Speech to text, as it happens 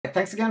right,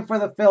 thanks again for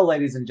the fill,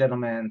 ladies and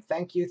gentlemen.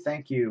 Thank you,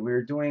 thank you.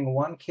 We're doing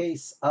one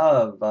case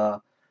of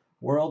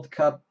World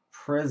Cup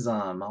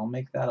Prizm. I'll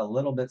make that a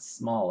little bit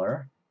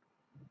smaller.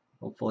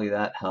 Hopefully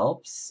that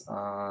helps.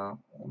 We'll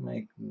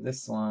make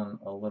this one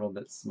a little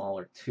bit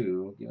smaller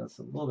too. Give us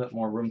a little bit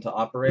more room to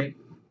operate.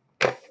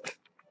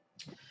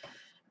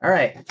 All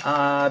right,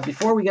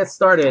 before we get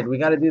started, we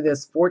got to do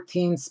this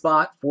 14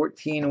 spot,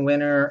 14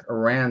 winner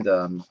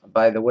random.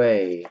 By the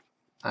way,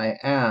 I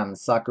am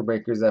Soccer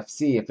Breakers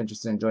FC. If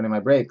interested in joining my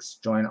breaks,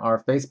 join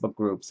our Facebook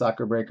group,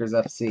 Soccer Breakers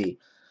FC.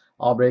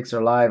 All breaks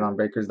are live on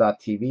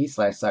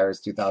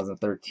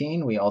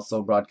breakers.tv/Cyrus2013. We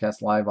also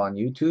broadcast live on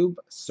YouTube.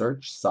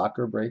 Search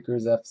Soccer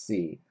Breakers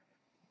FC.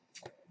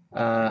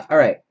 All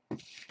right.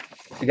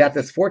 We got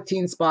this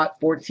 14 spot,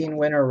 14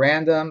 winner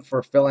random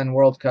for fill-in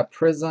World Cup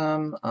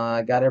Prizm.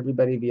 I got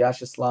everybody.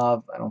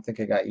 Vyacheslav, I don't think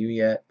I got you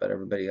yet, but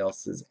everybody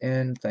else is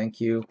in.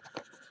 Thank you.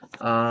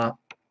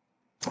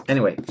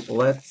 Anyway,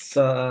 let's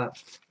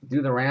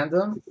do the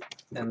random,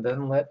 and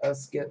then let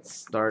us get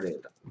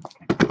started.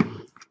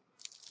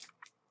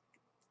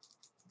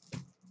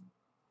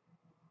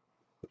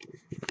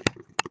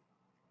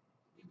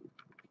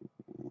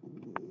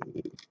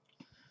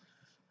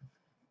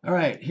 All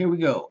right, here we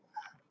go.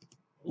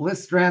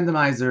 List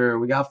randomizer.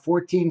 We got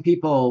 14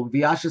 people.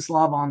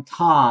 Vyacheslav on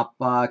top.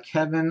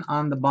 Kevin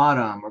on the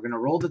bottom. We're going to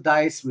roll the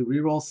dice. We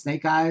re-roll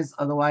snake eyes.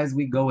 Otherwise,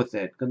 we go with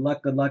it. Good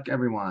luck,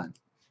 everyone.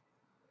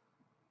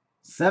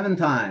 7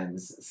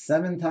 times.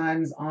 7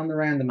 times on the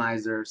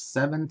randomizer.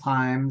 7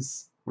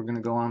 times. We're going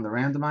to go on the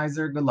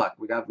randomizer. Good luck.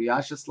 We got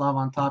Vyacheslav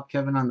on top,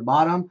 Kevin on the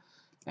bottom.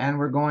 And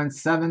we're going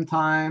 7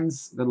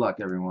 times. Good luck,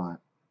 everyone.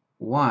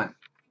 1,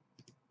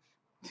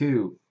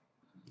 2,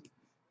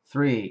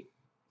 3,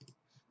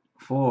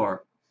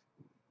 4,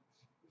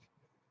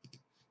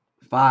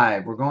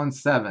 5. We're going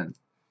 7.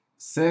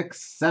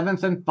 6.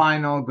 7th and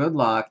final. Good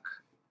luck.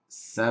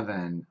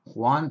 7.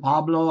 Juan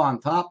Pablo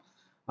on top.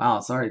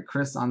 Wow, sorry,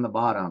 Chris on the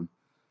bottom.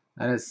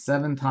 That is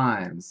 7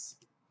 times.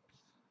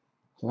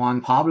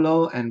 Juan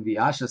Pablo and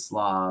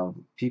Vyacheslav,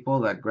 people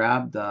that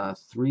grabbed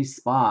 3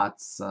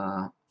 spots,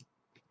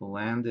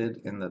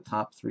 landed in the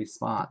top 3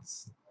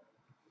 spots.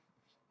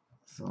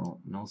 So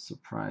no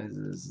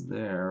surprises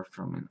there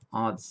from an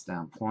odds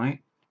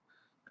standpoint.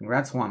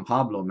 Congrats, Juan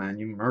Pablo, man.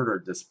 You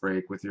murdered this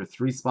break with your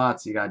 3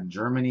 spots. You got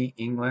Germany,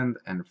 England,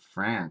 and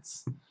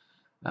France.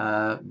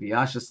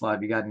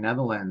 Vyacheslav, you got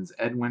Netherlands,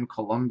 Edwin,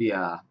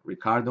 Colombia,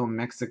 Ricardo,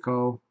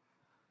 Mexico,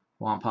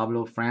 Juan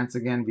Pablo, France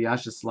again,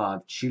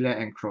 Vyacheslav, Chile,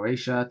 and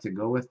Croatia to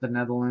go with the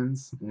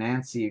Netherlands.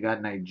 Nancy, you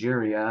got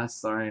Nigeria.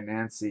 Sorry,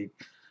 Nancy.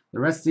 The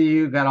rest of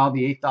you got all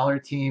the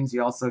 $8 teams.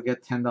 You also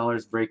get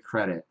 $10 break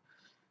credit.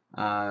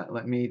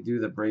 Let me do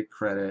the break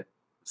credit.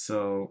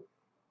 So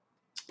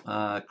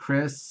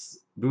Chris,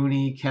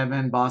 Booney,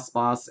 Kevin,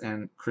 Boss,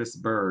 and Chris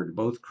Bird,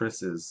 both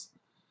Chris's,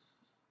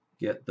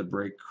 get the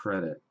break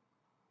credit.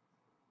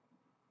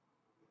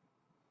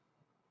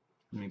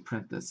 Let me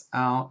print this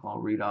out.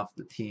 I'll read off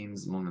the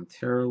teams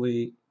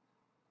momentarily.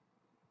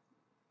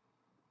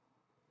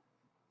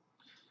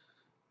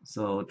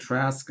 So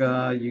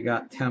Traska, you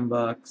got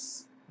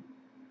 $10.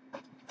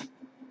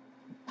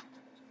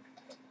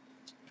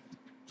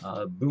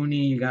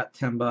 Booney, you got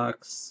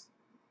 $10.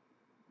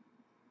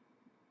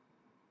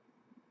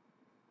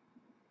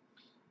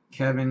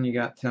 Kevin, you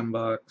got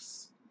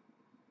 $10.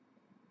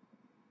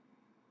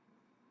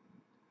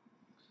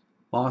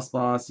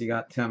 Boss, you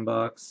got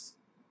 $10.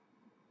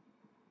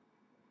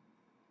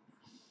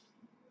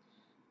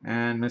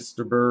 And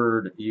Mr.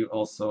 Bird, you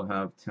also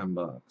have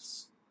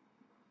 $10.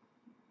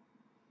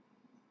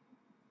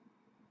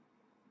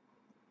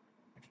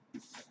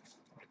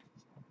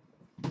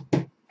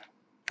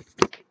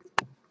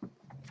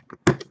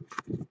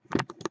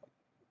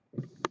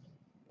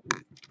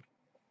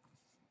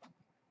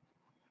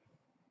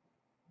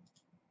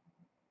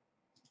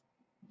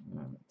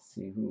 Let's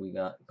see who we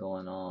got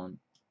going on.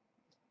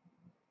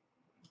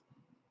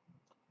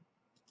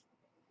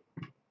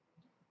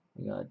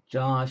 We got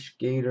Josh,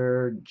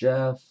 Gator,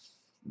 Jeff,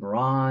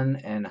 Ron,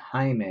 and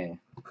Jaime.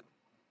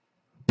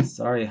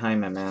 Sorry,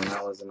 Jaime, man.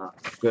 That was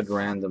not good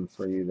random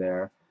for you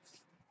there.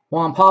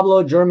 Juan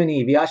Pablo,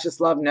 Germany.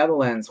 Vyacheslav,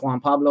 Netherlands. Juan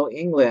Pablo,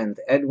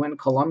 England. Edwin,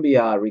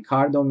 Colombia.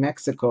 Ricardo,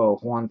 Mexico.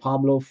 Juan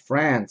Pablo,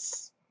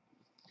 France.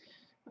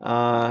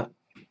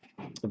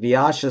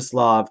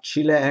 Vyacheslav,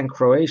 Chile, and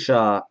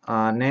Croatia.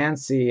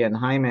 Nancy and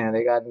Jaime,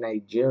 they got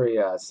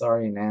Nigeria.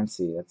 Sorry,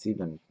 Nancy. That's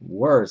even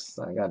worse.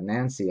 I got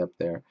Nancy up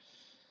there.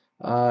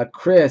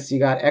 Chris, you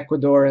got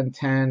Ecuador in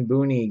 10,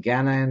 Booney,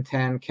 Ghana in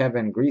 10,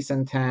 Kevin, Greece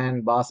in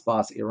 10,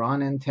 Boss,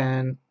 Iran in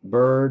 10,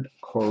 Bird,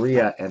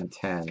 Korea in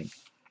 10.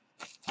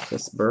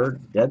 Chris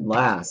Bird, dead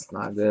last.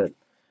 Not good.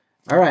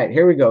 All right,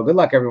 here we go. Good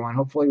luck, everyone.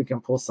 Hopefully we can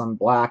pull some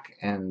black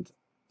and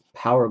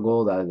power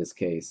gold out of this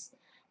case.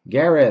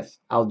 Gareth,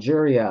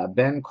 Algeria.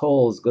 Ben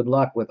Coles, good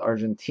luck with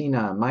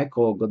Argentina.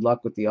 Michael, good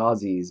luck with the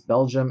Aussies.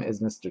 Belgium is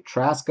Mr.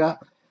 Traska.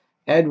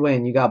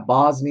 Edwin, you got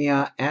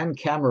Bosnia and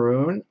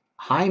Cameroon.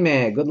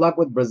 Jaime, good luck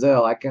with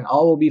Brazil.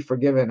 All will be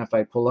forgiven if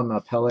I pull him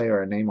a Pele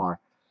or a Neymar.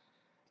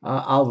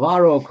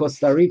 Alvaro,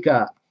 Costa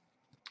Rica.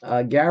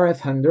 Gareth,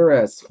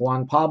 Honduras.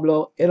 Juan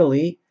Pablo,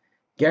 Italy.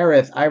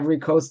 Gareth, Ivory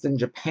Coast and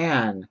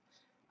Japan.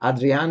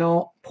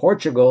 Adriano,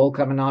 Portugal,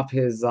 coming off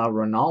his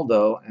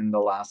Ronaldo in the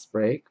last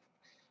break.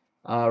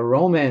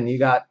 Roman, you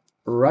got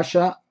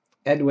Russia.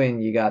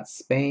 Edwin, you got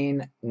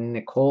Spain.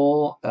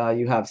 Nicole,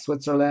 you have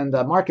Switzerland.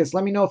 Marcus,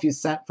 let me know if you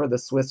sent for the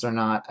Swiss or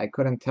not. I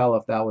couldn't tell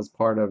if that was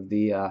part of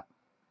the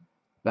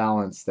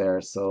balance there.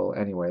 So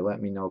anyway,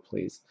 let me know,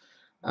 please.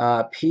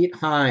 Pete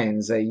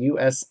Hines,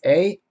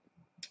 USA.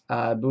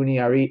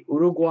 Buniari,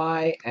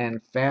 Uruguay.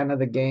 And fan of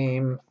the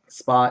game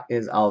spot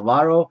is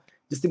Alvaro.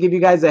 Just to give you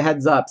guys a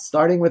heads up,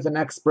 starting with the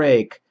next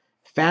break,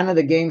 fan of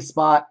the game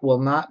spot will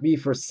not be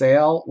for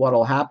sale. What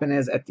will happen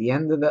is at the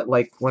end of it,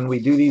 like when we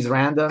do these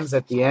randoms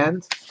at the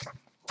end,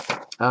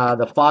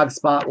 the fog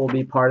spot will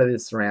be part of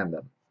this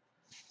random.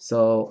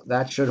 So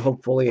that should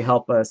hopefully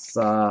help us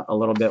a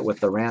little bit with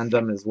the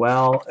random as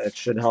well. It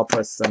should help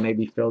us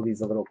maybe fill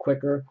these a little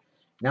quicker.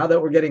 Now that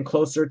we're getting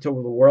closer to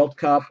the World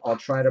Cup, I'll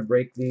try to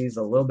break these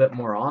a little bit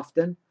more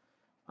often.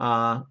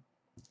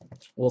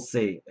 We'll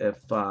see if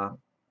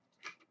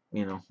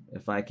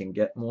if I can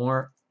get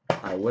more,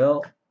 I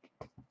will.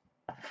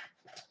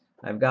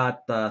 I've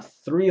got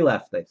 3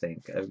 left, I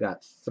think. I've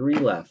got 3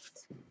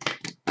 left.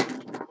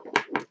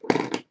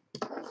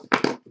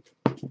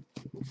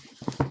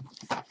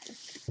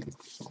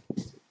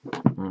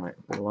 All right,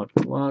 good luck,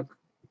 good luck.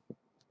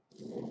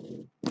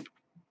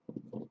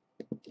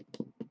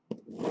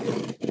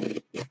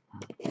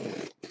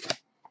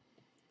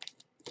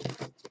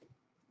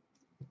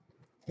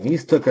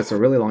 These took us a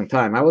really long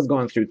time. I was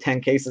going through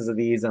 10 cases of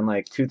these in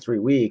like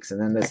 2-3 weeks, and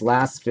then this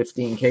last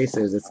 15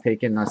 cases, it's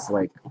taken us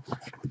like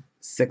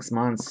 6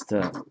 months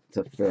to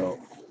fill.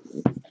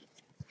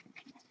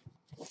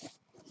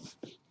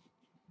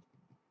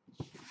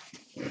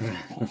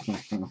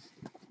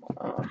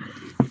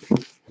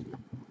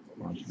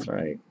 That's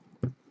right.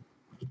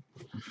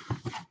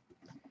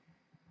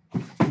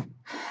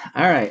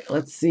 All right,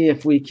 let's see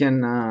if we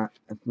can,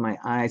 if my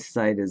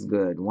eyesight is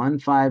good.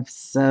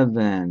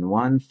 157,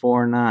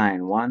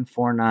 149,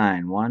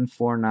 149,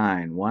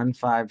 149,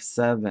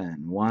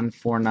 157,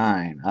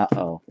 149.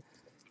 Uh-oh.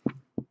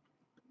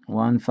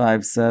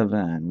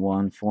 157,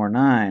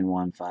 149,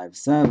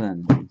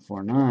 157,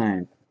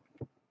 149,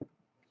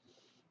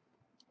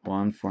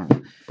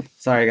 149.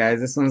 Sorry, guys,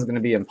 this one's going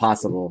to be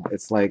impossible.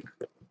 It's like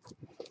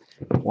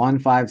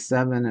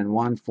 157 and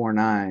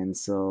 149,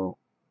 so...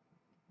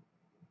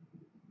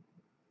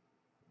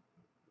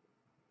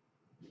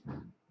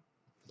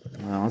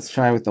 Well, let's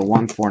try with the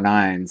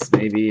 149s.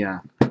 Maybe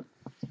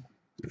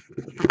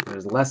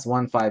there's less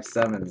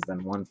 157s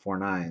than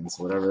 149s,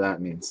 whatever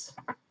that means.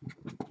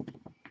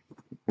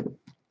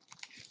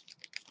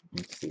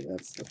 Let's see,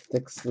 that's the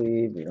thick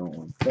sleeve. We don't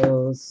want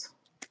those.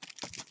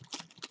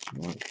 We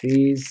want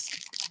these.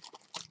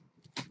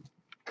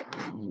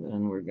 And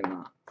then we're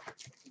going to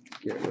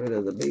get rid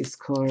of the base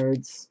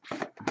cards.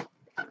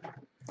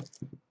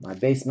 My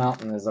base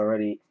mountain is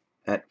already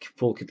at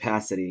full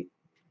capacity.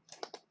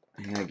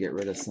 I gotta get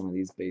rid of some of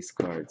these base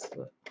cards,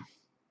 but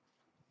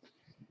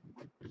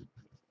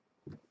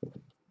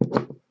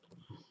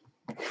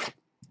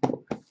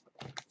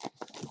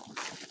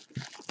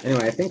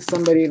anyway, I think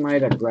somebody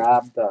might have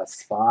grabbed a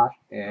spot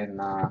in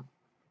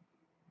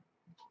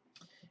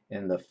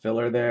the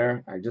filler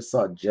there. I just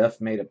saw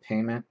Jeff made a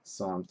payment,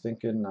 so I'm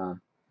thinking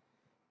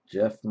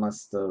Jeff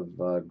must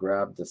have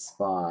grabbed a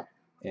spot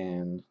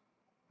in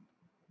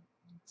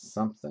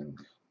something.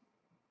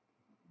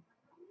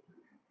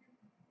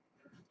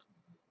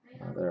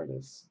 Oh, there it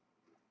is.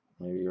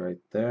 Maybe right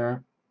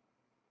there.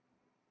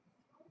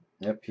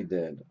 Yep, he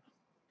did.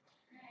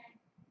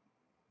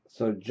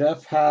 So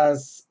Jeff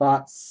has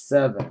spot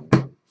 7.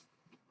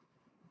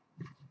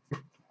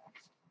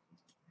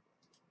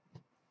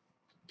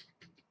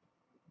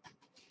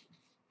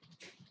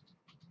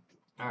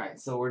 All right,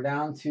 so we're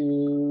down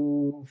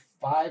to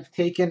 5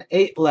 taken,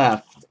 8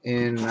 left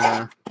in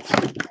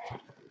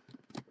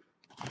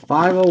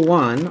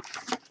 501.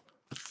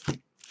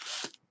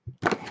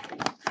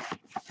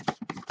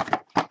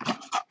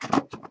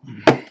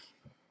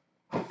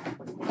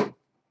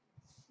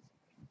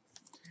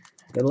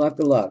 Good luck,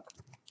 good luck.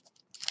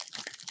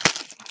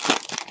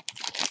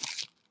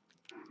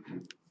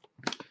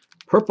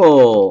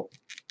 Purple,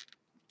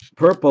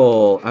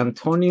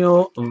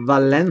 Antonio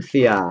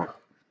Valencia,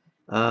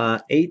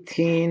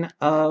 18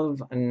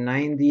 of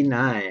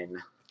 99.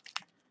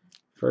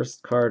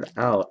 First card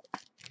out.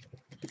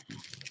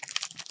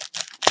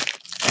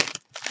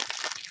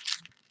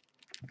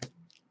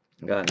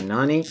 Got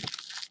Nani.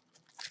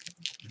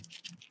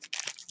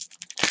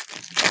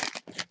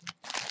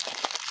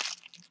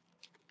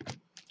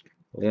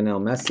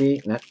 Lionel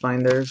Messi,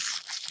 Netfinders.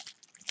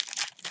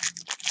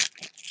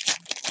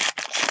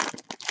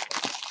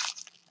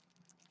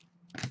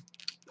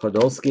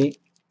 Podolski.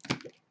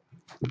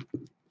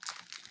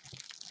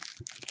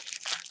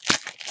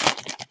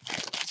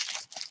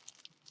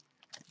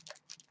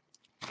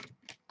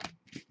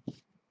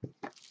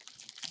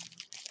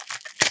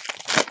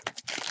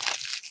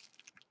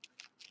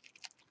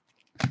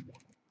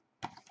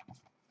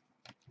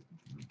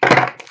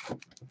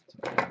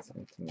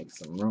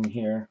 some room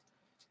here.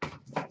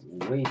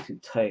 Way too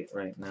tight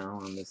right now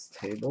on this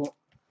table.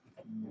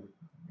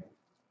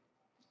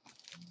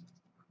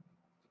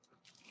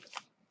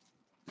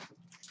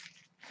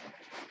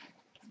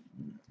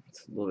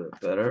 It's a little bit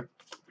better.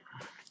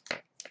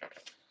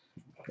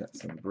 Got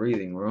some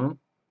breathing room.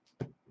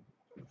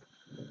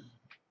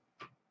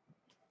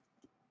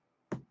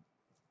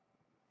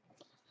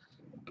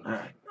 All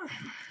right.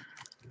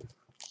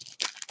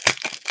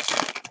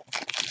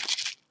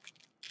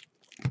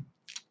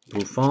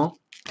 Buffon.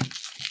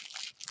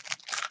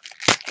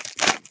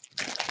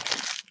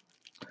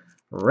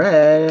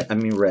 Red.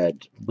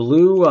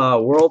 Blue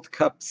World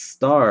Cup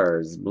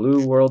stars.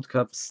 Blue World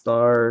Cup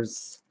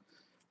stars.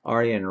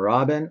 Arjen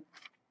Robben.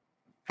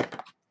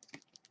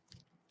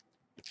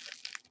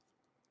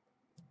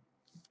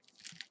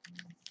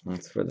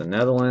 That's for the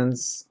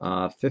Netherlands.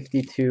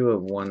 52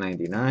 of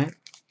 199.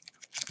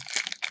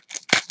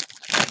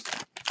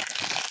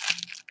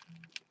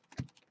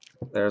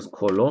 There's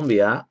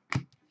Colombia.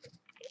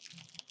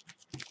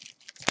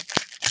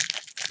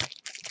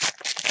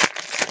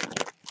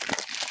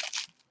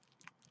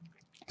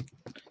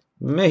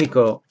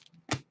 Mexico.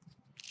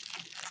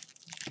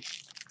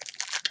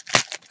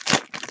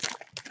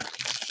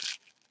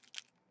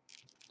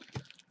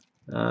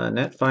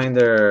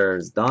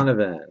 Netfinders,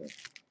 Donovan.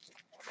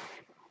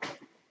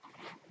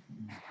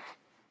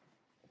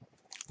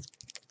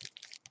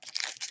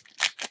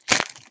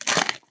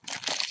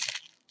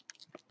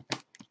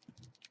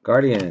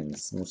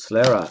 Guardians,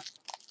 Muslera.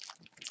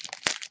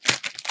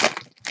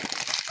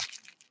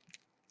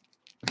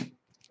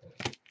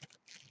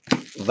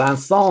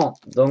 Vincent,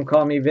 don't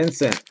call me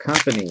Vincent,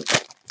 Company.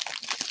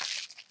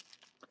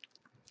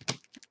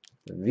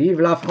 Vive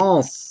la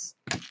France.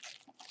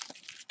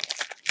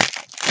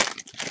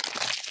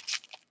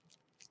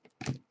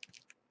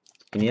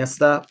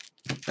 Iniesta.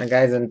 Hi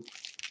guys, and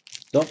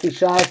don't be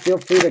shy. Feel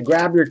free to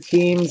grab your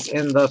teams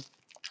in the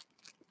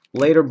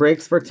later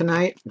breaks for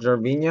tonight.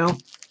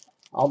 Jorginho.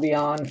 I'll be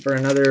on for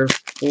another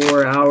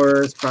 4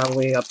 hours,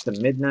 probably up to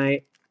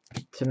midnight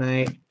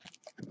tonight,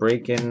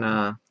 breaking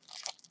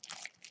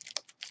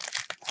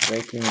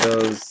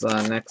those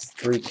next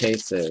 3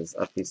 cases: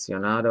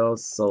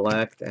 Aficionados,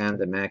 Select, and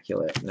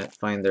Immaculate.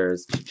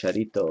 Netfinders,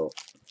 Chicharito.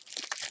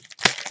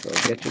 So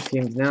get your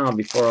teams now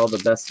before all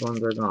the best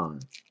ones are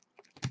gone.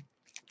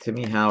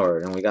 Timmy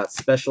Howard, and we got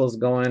specials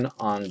going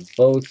on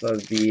both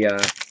of the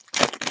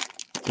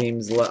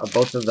teams,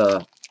 both of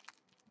the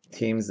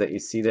teams that you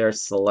see there,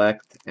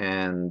 Select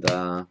and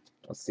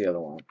what's the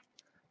other one?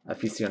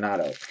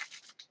 Aficionado.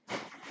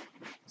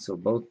 So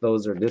both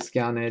those are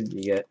discounted.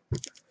 You get,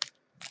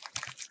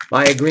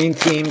 buy a green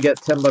team,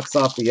 get 10 bucks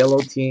off the yellow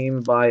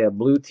team. Buy a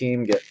blue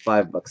team, get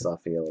 5 bucks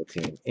off the yellow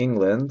team.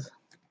 England.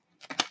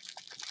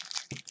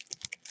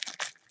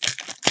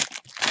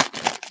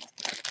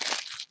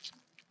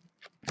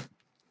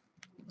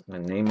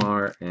 And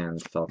Neymar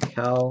and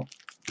Falcao.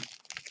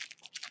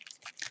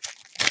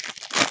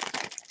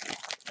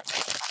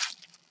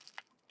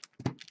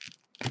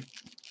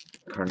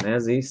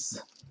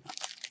 Carnezis.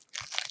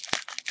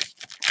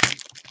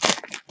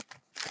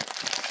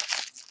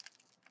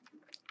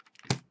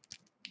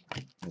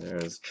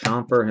 There's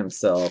Chomper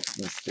himself,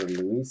 Mr.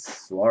 Luis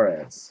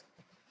Suarez.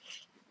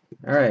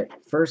 All right,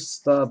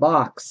 first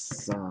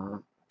box.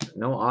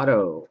 No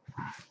auto.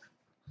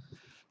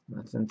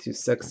 Nothing too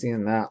sexy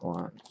in that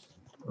one.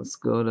 Let's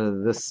go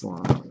to this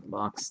one,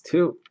 box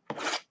 2.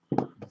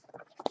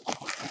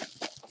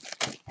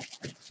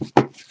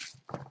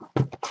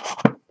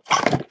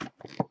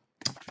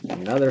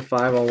 Another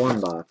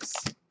 501 box.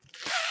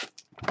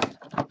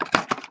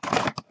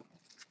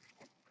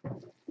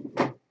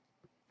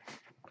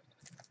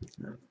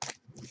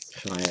 Let's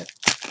try it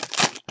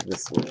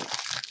this way.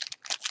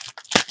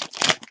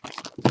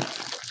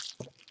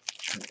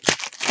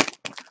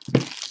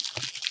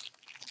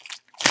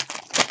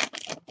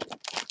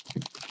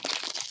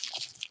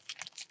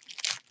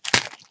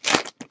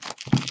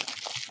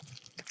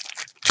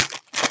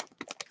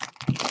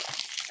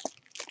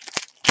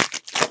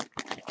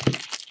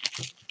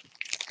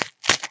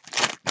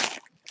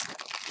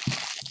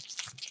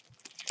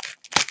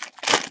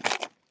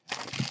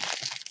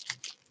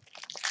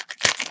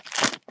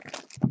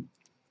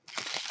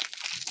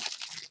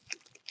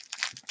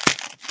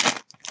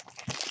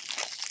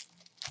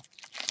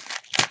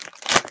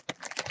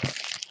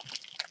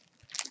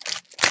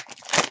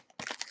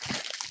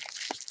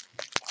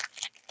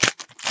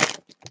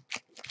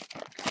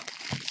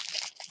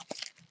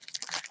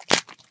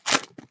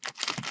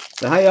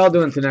 So how y'all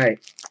doing tonight?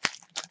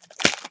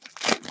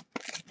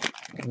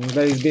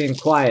 Everybody's being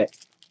quiet.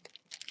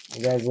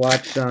 You guys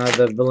watch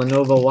the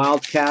Villanova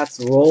Wildcats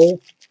roll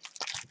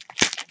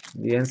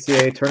the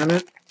NCAA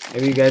tournament?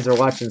 Maybe you guys are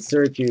watching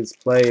Syracuse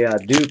play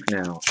Duke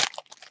now.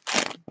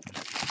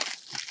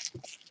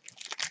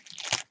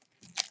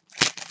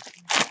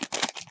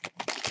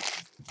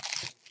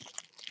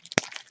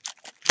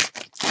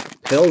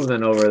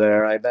 Pillsman over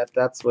there, I bet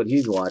that's what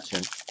he's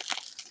watching.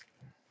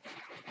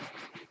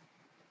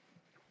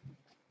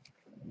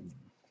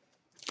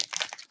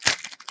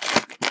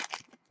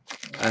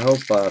 I hope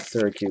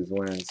Syracuse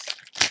wins.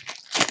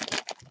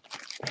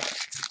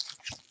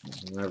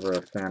 I'm never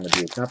a fan of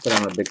Duke. Not that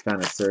I'm a big fan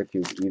of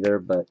Syracuse either,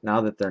 but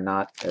now that they're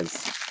not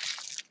as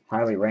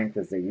highly ranked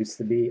as they used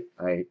to be,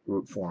 I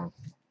root for them.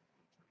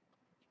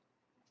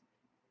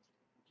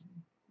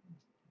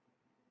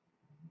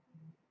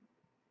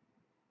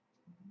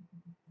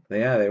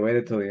 Yeah, they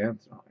waited till the end.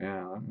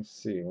 Yeah, let me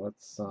see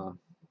what's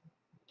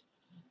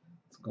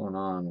going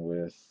on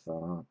with.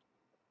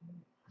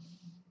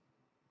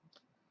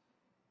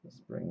 Let's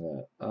bring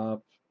that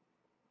up.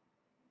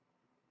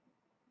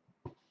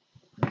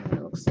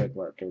 It looks like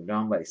what, they're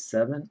down by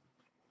 7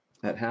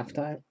 at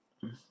halftime.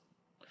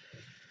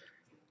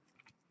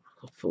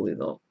 Hopefully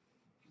they'll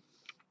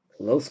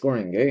low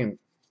scoring game,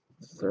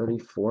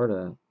 34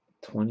 to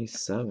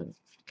 27.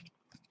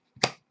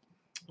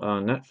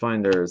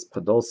 Netfinders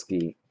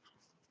Podolski,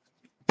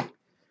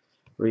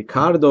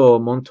 Ricardo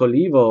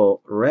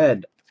Montolivo,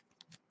 red.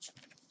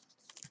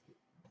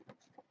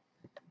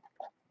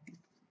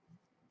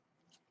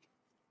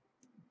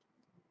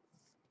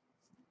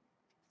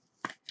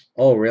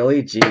 Oh,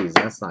 really? Jeez,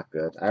 that's not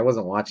good. I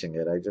wasn't watching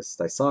it. I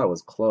saw it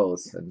was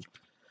close. And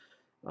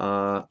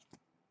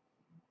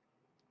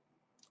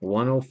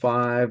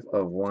 105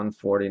 of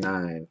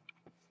 149.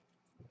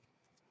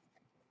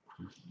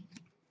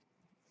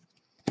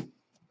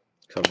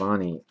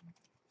 Cavani,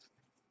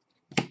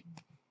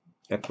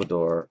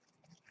 Ecuador.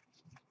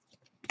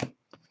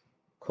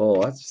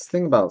 Cole, that's just the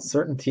thing about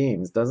certain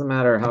teams. Doesn't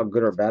matter how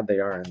good or bad they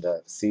are in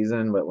the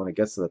season, but when it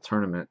gets to the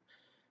tournament,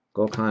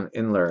 Gökhan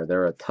Inler,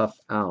 they're a tough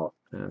out.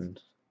 And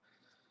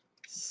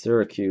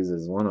Syracuse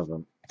is one of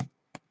them.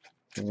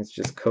 And it's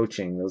just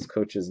coaching. Those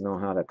coaches know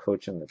how to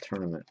coach in the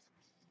tournament.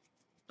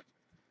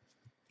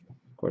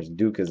 Of course,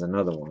 Duke is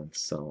another one.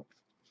 So,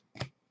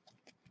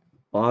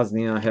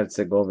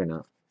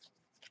 Bosnia-Herzegovina.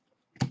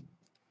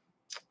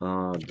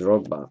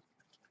 Drogba.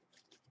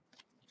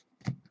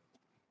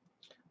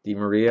 Di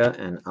Maria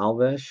and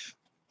Alves.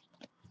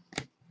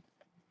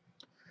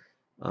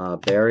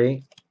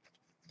 Barry.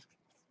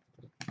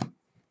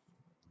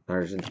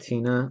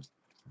 Argentina.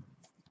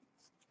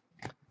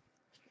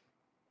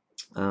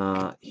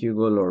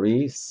 Hugo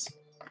Lloris.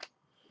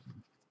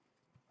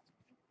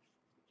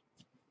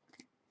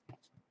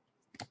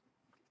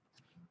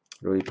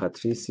 Rui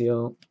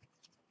Patricio.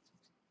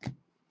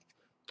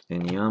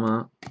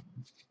 Enyama.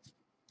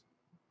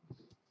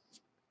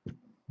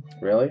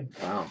 Really?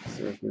 Wow.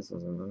 Syracuse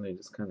was, and then they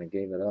just kind of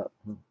gave it up.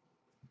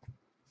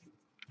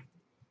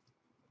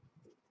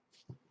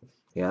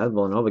 Yeah, that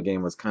Villanova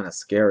game was kind of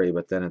scary,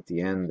 but then at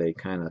the end they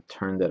kind of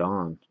turned it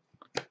on.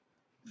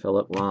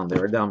 Philip Lahm, they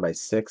were down by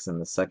 6 in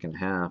the second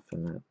half,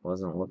 and it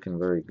wasn't looking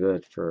very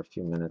good for a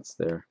few minutes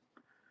there.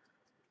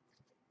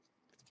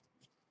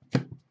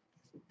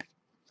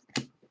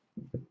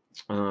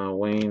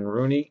 Wayne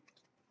Rooney.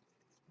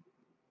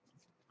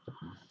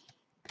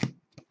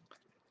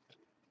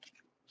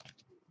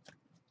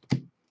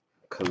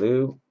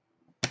 Kalou.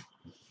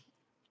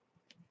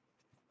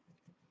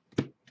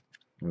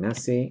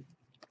 Messi.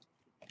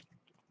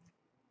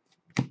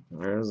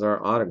 There's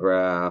our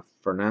autograph.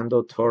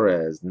 Fernando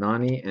Torres,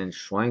 Nani, and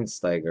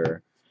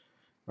Schweinsteiger.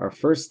 Our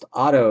first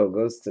auto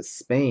goes to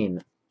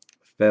Spain.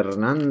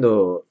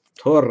 Fernando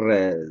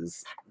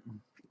Torres.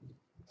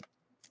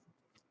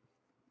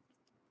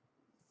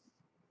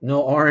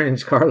 No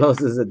orange.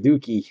 Carlos is a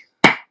Dookie.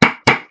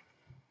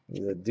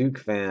 He's a Duke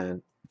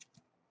fan.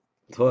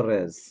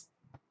 Torres.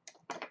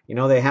 You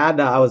know, they had,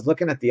 I was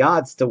looking at the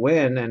odds to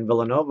win, and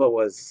Villanova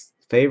was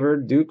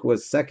favored. Duke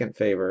was second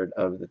favored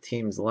of the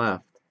teams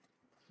left.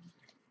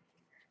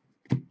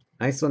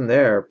 Nice one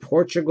there.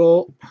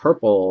 Portugal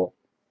purple.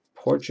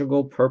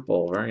 Portugal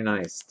purple. Very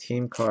nice.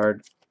 Team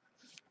card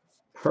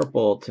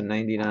purple to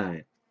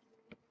 99.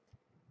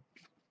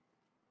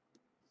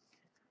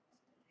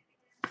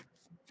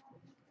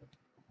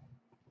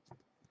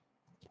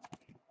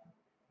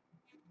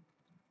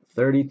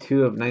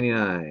 $32 of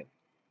 99.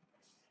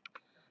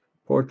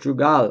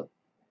 Portugal.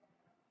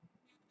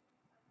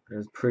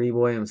 There's Pretty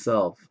Boy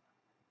himself.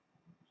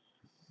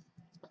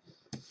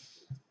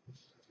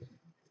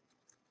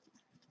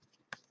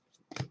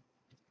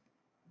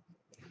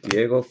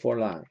 Diego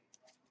Forlan.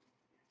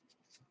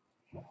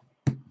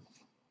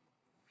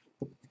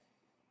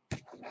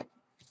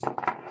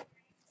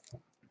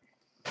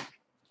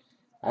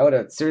 I would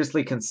have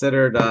seriously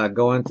considered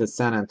going to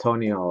San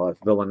Antonio if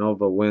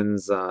Villanova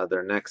wins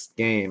their next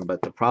game,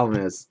 but the problem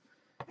is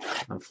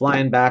I'm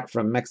flying back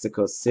from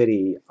Mexico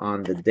City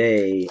on the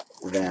day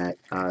that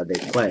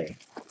they play.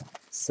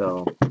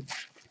 So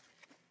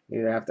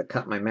either have to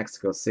cut my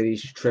Mexico City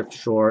trip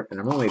short,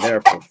 and I'm only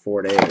there for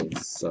 4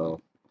 days,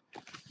 so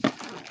I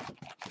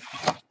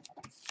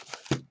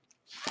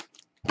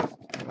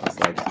was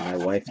like to my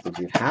wife, did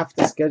you have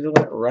to schedule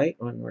it right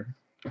when we're...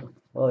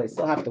 Well, they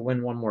still have to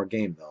win one more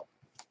game, though.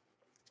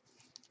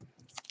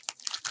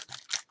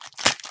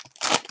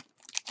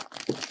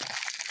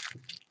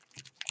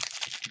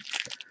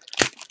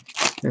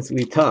 It's gonna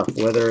be tough,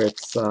 whether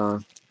it's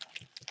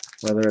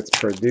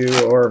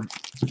Purdue or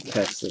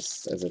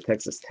Texas. As a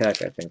Texas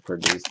Tech, I think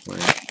Purdue's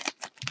playing.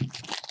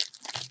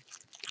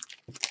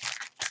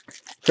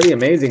 Pretty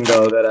amazing,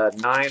 though, that a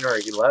 9 or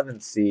 11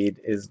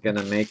 seed is going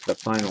to make the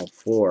Final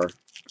Four.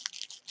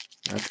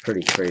 That's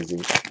pretty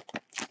crazy.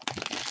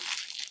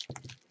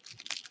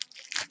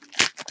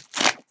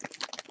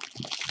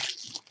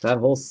 That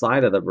whole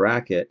side of the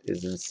bracket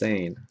is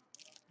insane.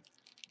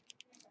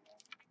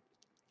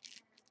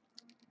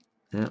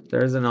 Yep,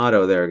 there's an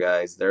auto there,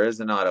 guys. There is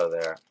an auto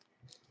there.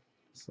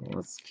 So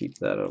let's keep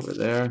that over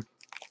there.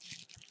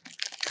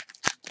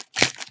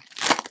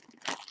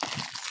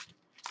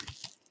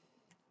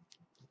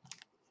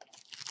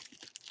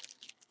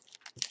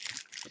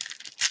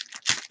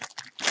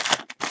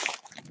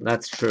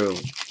 That's true.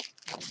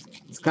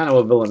 It's kind of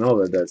what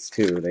Villanova does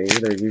too. They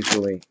either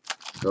usually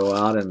go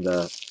out in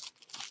the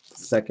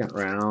second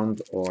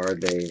round or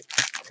they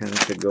tend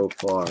to go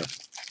far.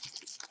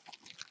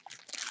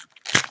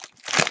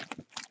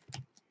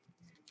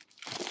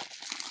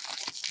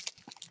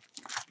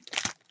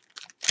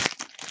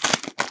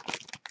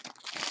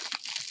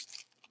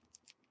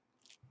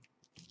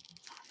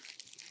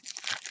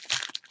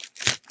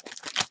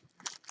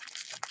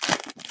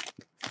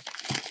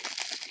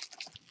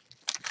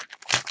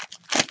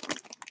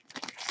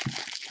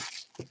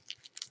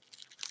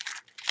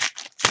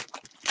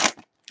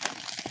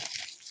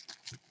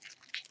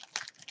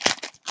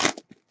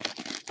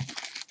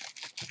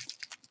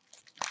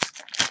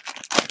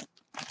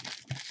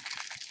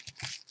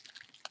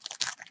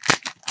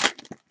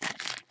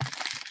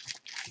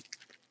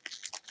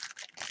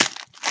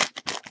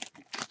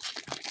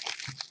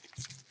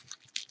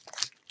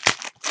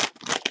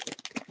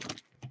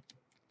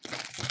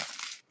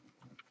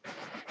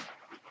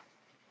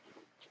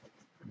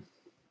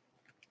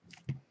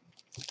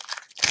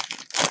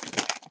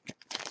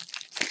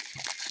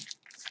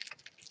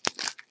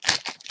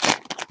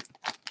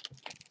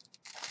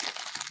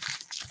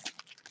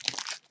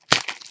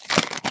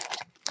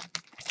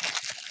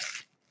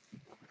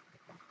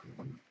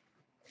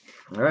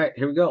 All right,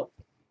 here we go.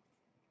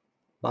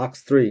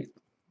 Box 3.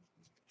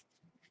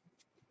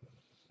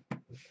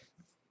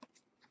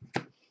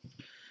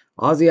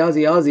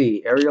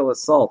 Aussie, Aerial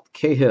Assault,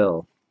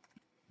 Cahill.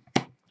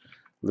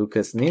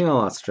 Lucas Neal,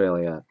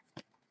 Australia.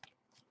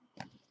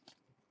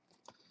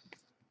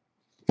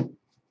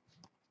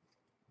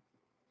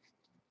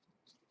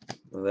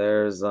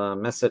 There's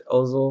Mesut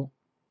Ozil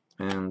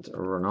and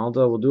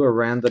Ronaldo. We'll do a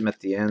random at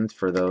the end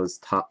for those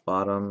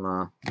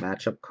top-bottom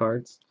matchup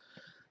cards.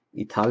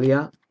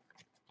 Italia.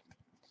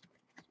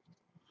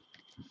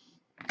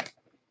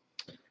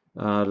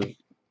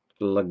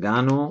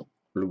 Lugano,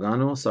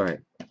 sorry.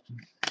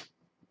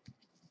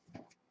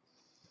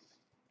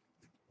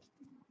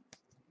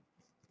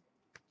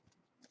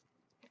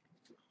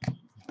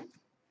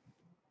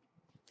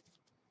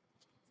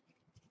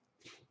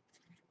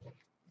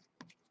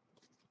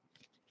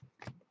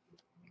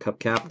 Cup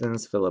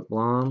captains, Philip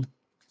Lahm.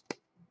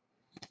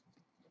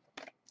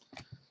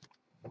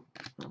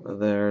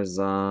 There's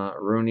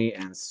Rooney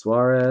and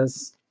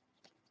Suarez.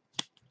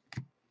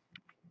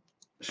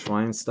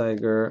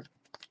 Schweinsteiger.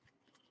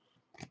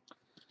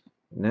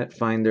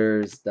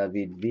 Netfinders,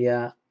 David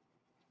Villa.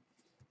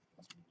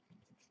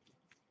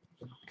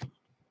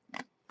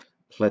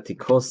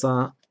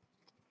 Pleticosa.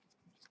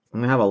 I'm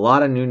going to have a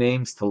lot of new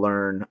names to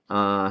learn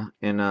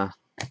in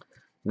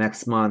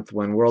next month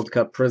when World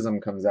Cup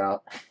Prizm comes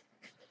out.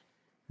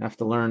 I have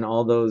to learn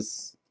all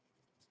those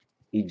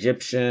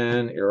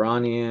Egyptian,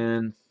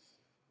 Iranian,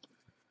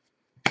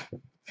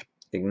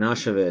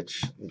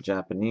 Ignashevich,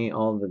 Japanese,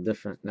 all the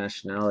different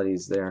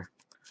nationalities there,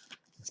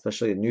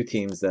 especially the new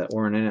teams that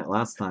weren't in it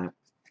last time.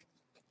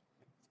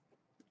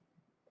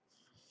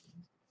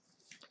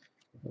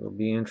 It'll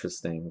be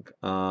interesting.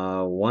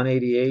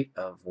 188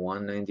 of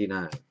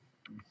 199.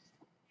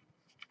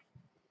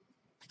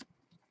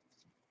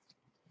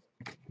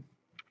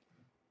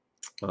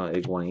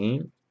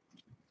 Higuain.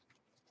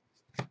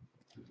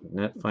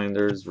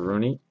 Netfinders,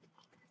 Rooney.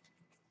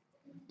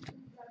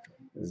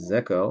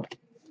 Zeko.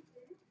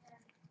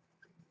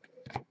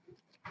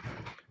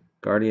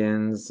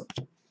 Guardians,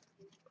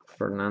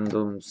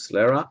 Fernando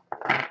Muslera.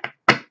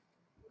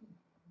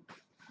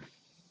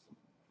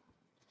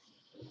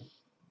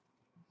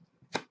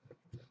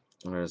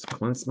 There's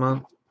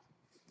Klinsmann.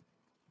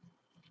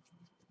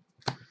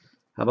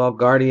 How about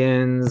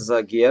Guardians,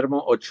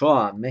 Guillermo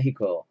Ochoa,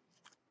 Mexico.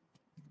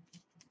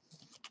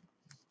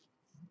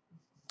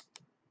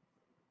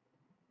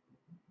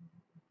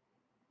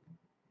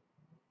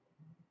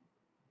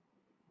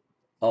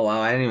 Oh,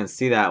 wow, I didn't even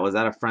see that. Was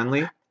that a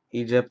friendly?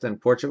 Egypt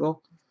and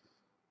Portugal?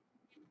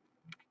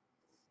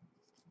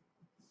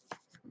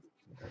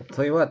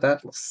 Tell you what,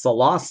 that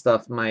Salah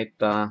stuff might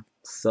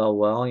sell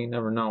well. You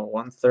never know.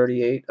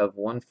 138 of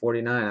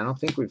 149. I don't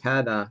think we've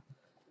had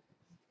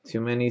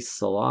too many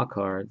Salah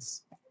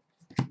cards.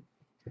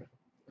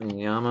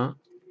 Nyama.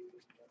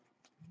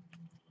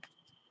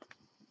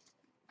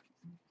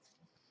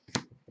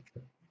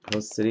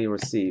 Host City,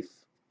 Recife.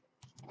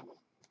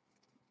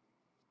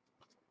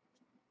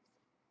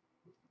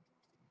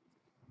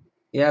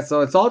 Yeah,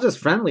 so it's all just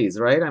friendlies,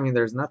 right? I mean,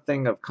 there's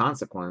nothing of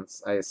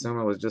consequence. I assume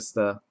it was just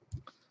a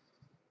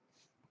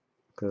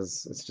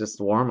because it's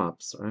just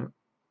warm-ups, right?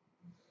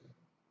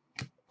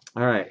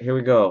 All right, here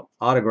we go.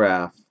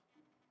 Autograph.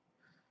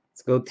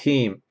 Let's go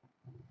team.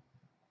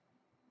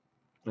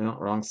 No,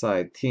 wrong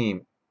side.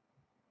 Team.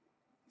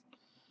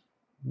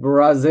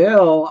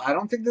 Brazil. I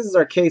don't think this is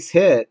our case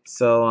hit,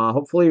 so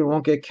hopefully we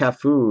won't get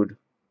Cafood.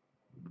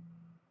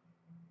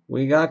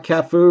 We got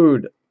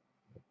Cafood.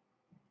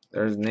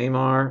 There's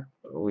Neymar.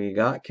 We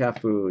got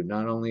Cafood.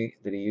 Not only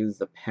did he use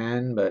the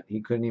pen, but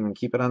he couldn't even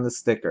keep it on the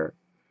sticker.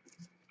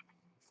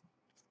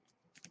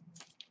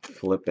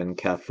 Flippin'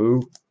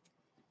 Cafu.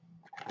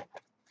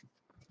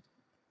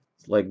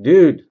 It's like,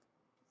 dude,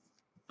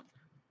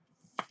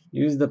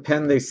 use the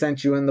pen they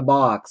sent you in the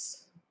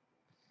box.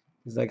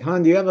 He's like,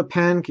 hon, do you have a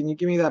pen? Can you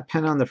give me that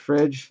pen on the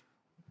fridge?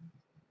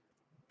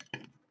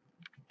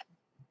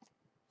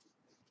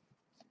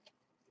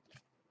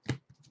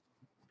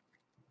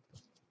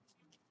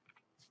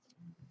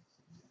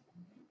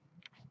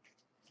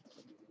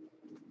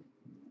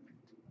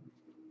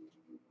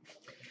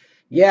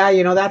 Yeah,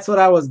 you know, that's what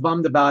I was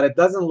bummed about. It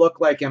doesn't look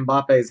like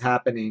Mbappe's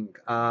happening.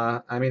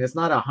 I mean, it's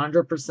not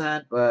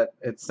 100%, but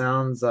it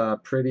sounds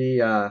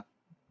pretty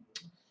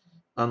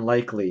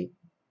unlikely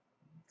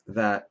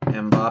that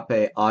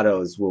Mbappe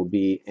autos will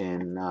be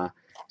in.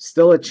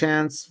 Still a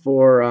chance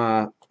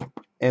for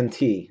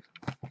NT.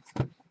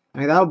 I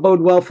mean, that would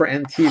bode well for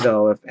NT,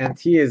 though. If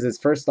NT is his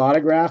first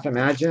autograph,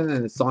 imagine,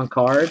 and it's on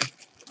card,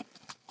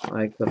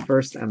 like the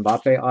first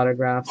Mbappe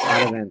autographs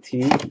out of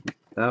NT,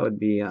 that would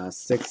be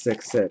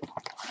 666.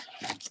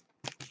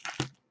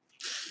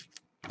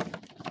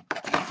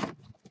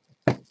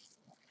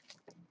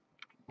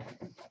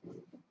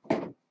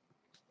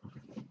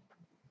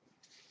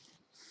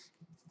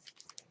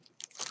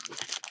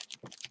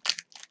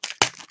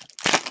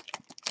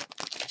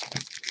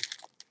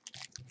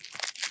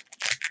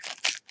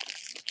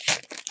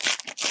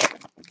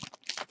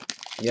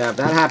 Yeah, if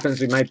that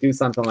happens, we might do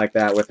something like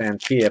that with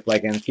NT. If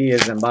like NT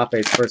is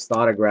Mbappe's first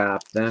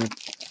autograph, then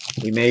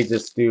we may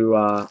just do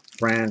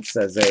France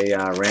as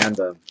a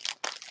random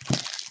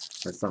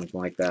or something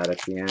like that at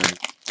the end.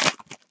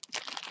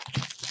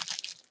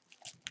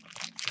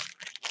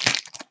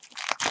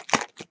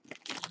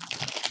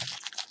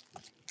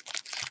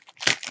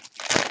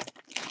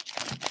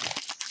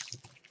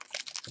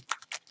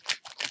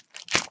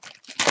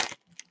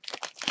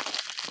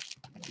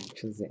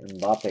 Which is the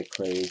Mbappe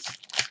craze.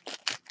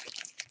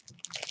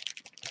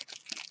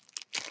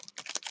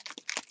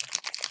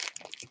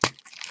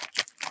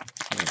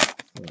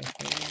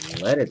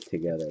 Let it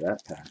together,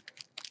 that pack.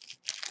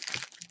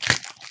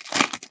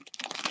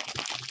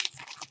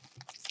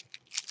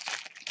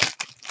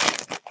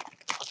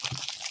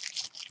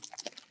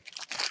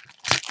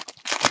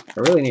 I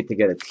really need to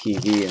get a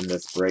TV in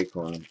this break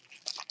room.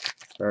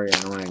 It's very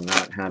annoying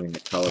not having a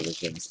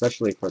television,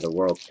 especially for the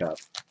World Cup.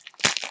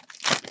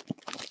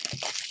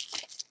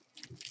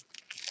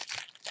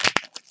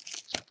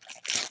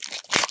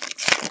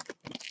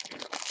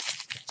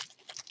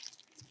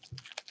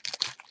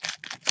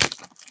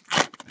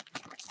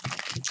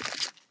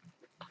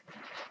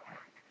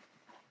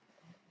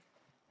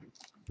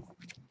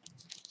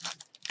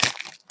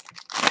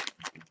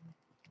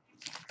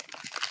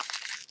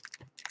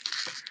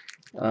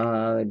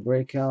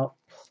 Breakout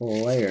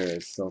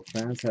players. So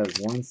France has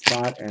one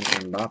spot and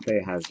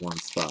Mbappe has one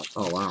spot.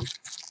 Oh, wow.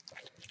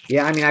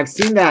 Yeah, I mean, I've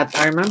seen that.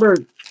 I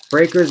remember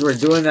breakers were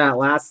doing that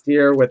last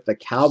year with the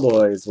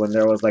Cowboys when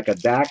there was like a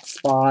Dak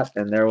spot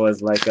and there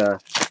was like a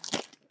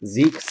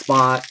Zeke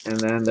spot and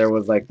then there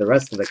was like the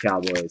rest of the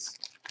Cowboys.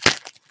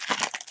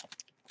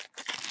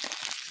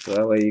 So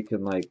that way you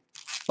can like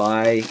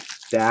buy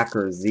Dak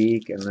or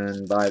Zeke and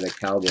then buy the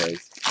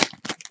Cowboys.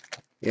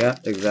 Yeah,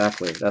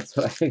 exactly.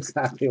 That's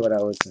exactly what I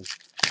was saying.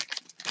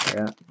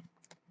 Yeah.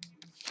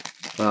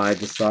 Well, I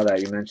just saw that.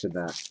 You mentioned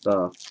that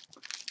stuff.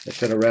 I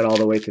should have read all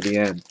the way to the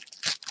end.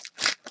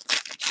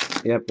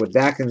 Yep, with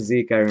Dak and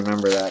Zeke, I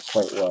remember that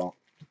quite well.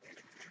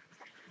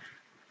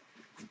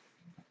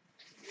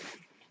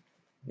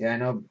 Yeah, I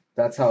know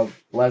that's how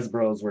Les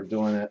Bros were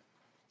doing it.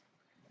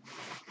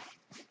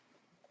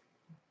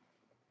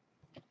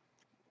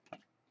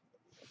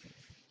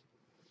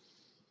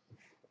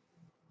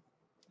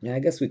 Yeah, I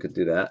guess we could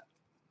do that.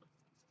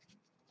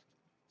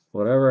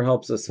 Whatever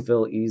helps us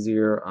fill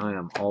easier, I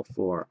am all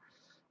for.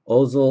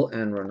 Ozil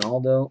and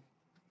Ronaldo.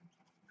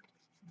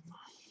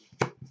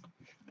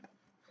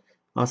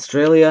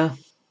 Australia.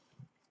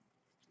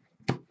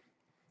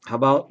 How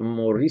about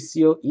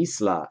Mauricio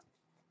Isla?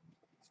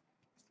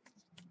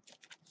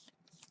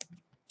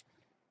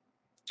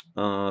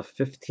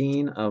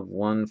 15 of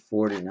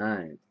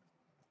 149.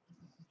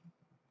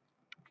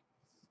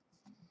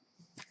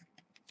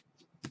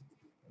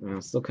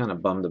 I'm still kind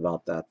of bummed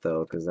about that,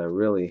 though, because I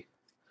really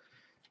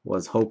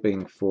was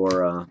hoping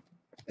for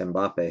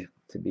Mbappe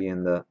to be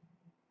in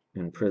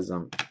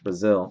Prizm.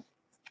 Brazil.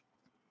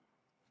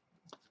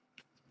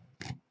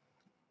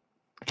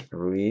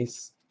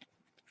 Ruiz.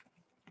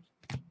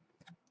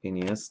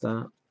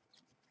 Iniesta.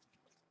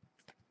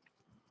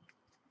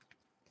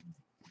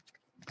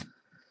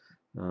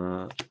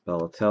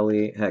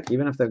 Balotelli. Heck,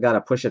 even if they've got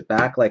to push it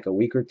back like a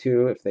week or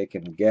two, if they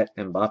can get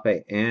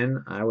Mbappe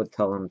in, I would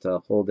tell them to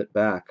hold it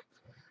back.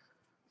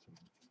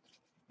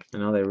 I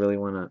know they really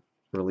want to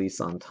release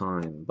on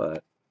time,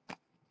 but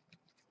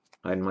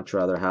I'd much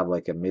rather have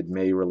like a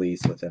mid-May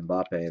release with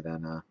Mbappe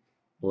than a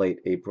late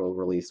April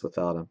release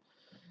without him.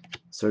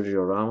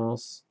 Sergio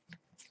Ramos,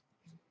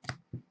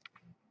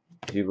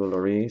 Hugo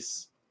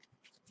Lloris,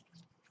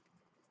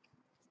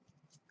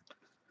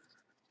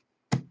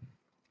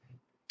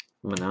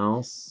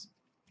 Manaus,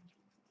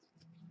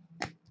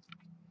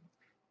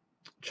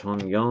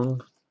 Chong Young,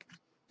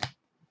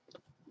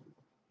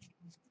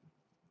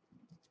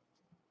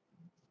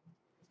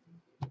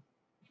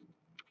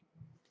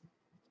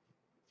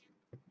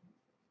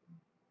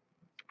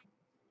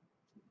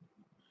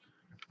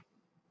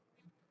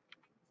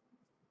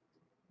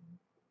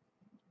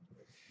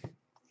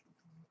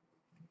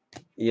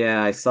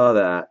 yeah, I saw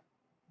that.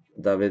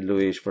 David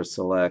Luiz for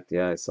select.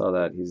 Yeah, I saw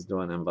that. He's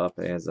doing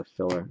Mbappe as a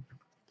filler.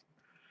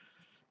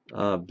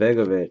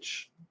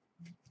 Begovic,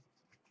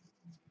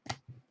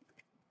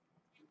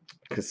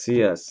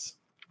 Casillas,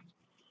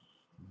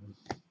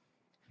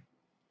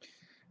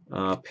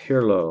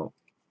 Pirlo,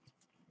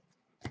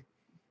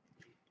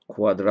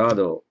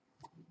 Cuadrado,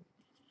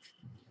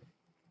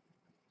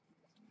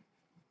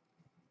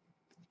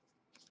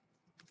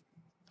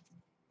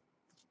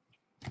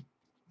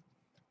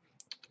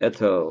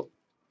 Eto,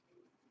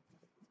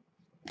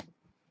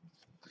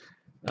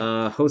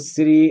 Host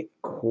City,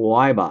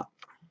 Quaiba.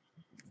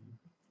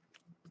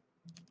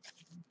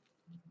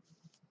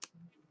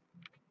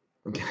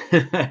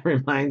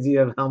 Reminds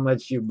you of how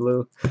much you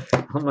blew,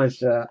 how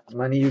much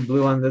money you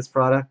blew on this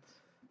product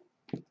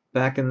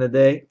back in the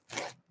day.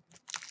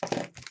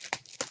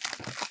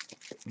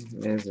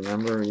 You guys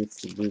remember we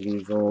used to do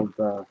these old,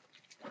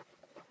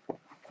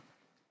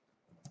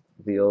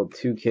 the old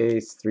 2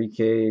 case, 3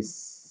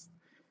 case.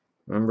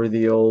 Remember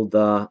the old,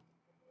 what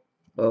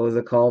was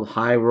it called?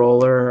 High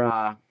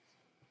roller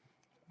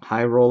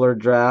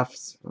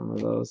drafts.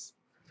 Remember those?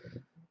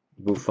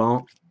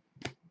 Buffon.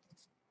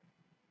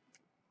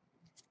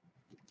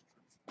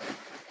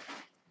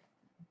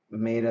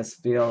 Made us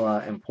feel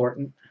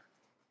important.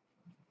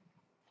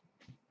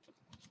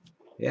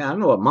 Yeah, I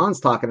don't know what Mon's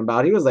talking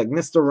about. He was like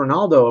Mr.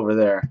 Ronaldo over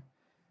there.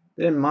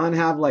 Didn't Mon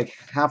have like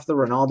half the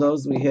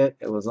Ronaldos we hit?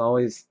 It was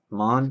always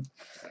Mon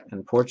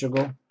in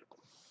Portugal.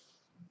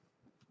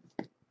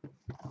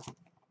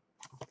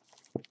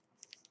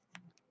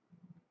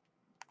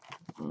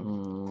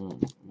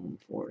 Mm,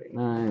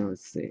 49,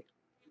 let's see.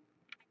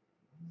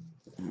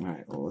 All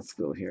right, well, let's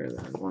go here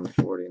then.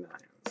 149.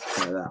 Let's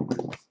try that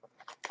one.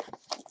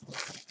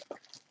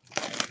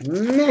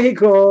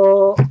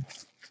 Mexico!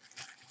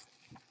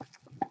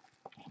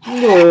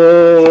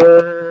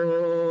 Whoa.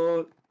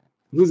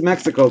 Who's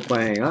Mexico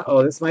playing?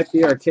 Uh-oh, this might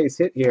be our case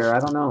hit here. I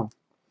don't know.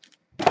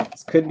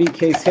 This could be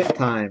case hit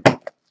time.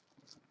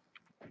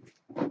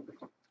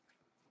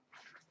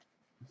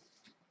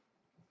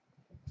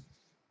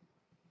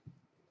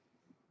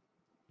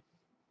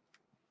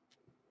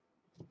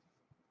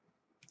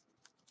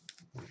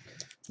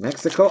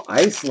 Mexico,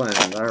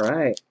 Iceland. All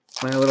right.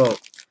 My little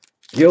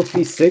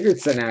Gylfi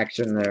Sigurdsson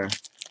action there.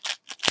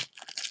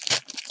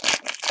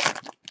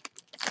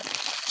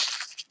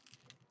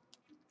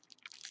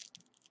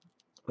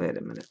 Wait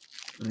a minute.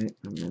 Wait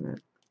a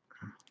minute.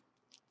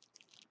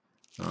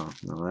 Oh,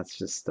 no, that's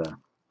just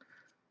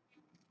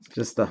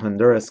a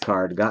Honduras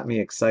card. Got me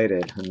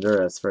excited.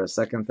 Honduras. For a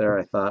second there,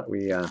 I thought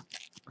I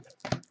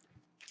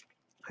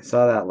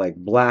saw that like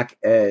black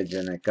edge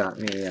and it got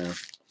me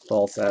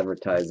false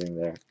advertising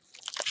there.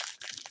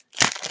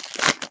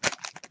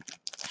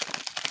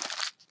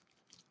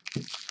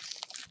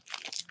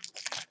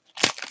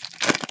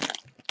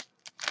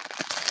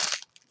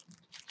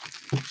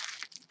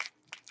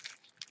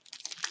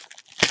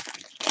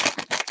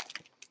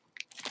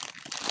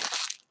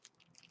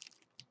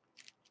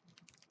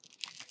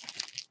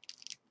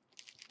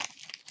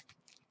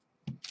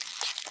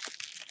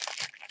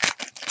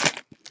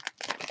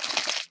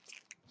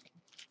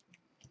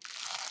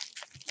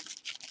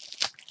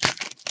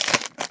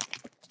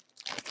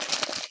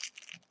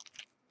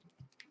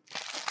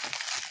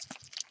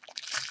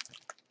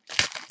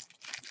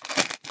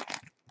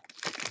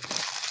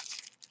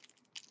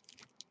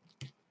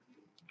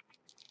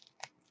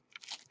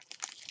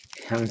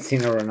 Haven't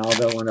seen a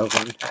Ronaldo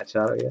 101 patch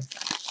auto yet.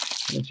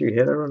 Haven't you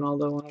hit a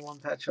Ronaldo 101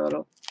 patch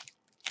auto?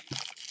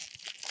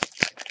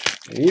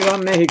 Viva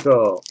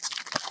Mexico!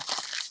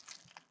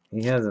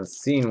 He hasn't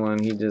seen one,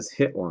 he just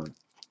hit one.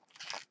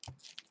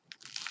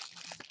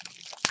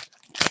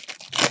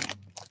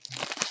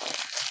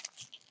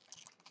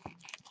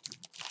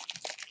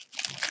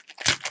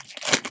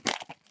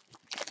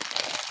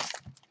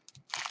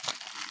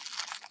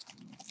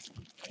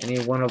 Any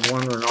one of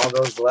one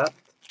Ronaldos left?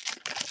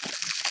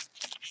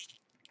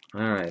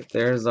 Alright,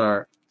 there's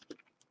our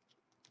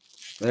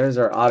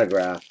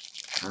autograph.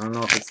 I don't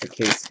know if it's the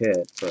case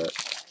hit, but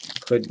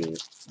could be.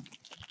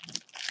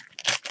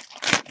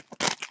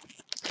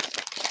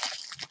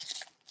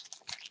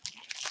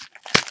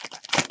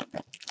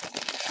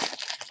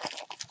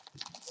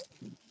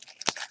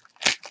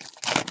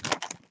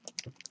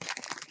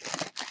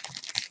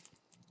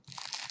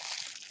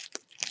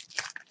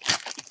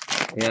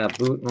 Yeah,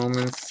 boot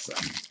moments.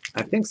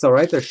 I think so,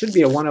 right? There should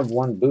be a 1 of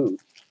 1 boot.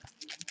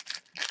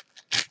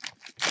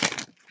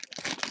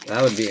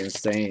 That would be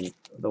insane.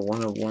 The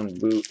 1 of 1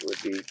 boot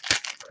would be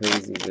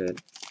crazy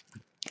good.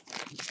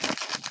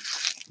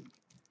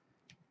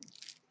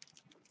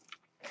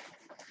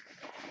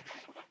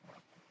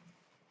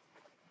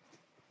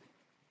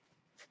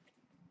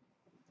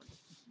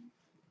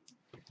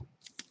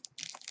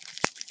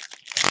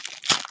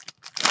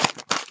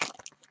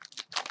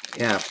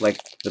 Yeah, like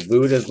the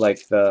boot is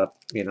like the,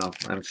 you know,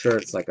 I'm sure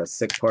it's like a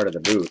sick part of the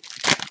boot.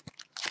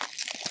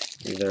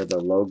 Either the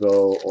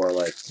logo or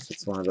like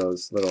it's one of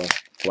those little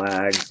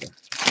flags.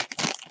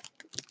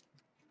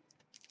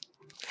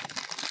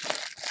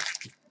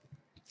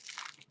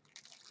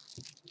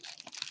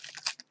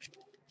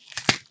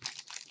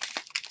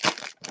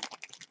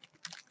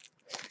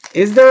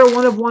 Is there a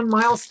 1 of 1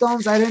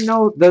 milestones? I didn't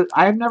know that.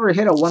 I've never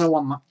hit a 1 of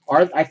 1.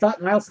 I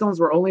thought milestones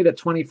were only to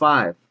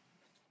 25.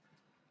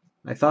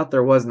 I thought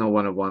there was no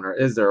 1 of 1, or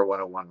is there a 1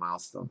 of 1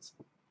 milestones?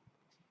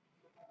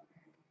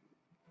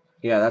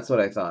 Yeah, that's what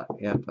I thought.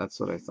 Yep, that's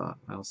what I thought.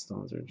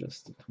 Milestones are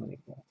just to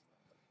 25.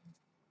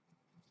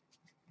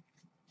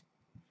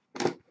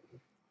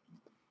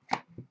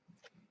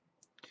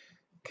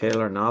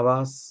 Keylor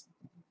Navas.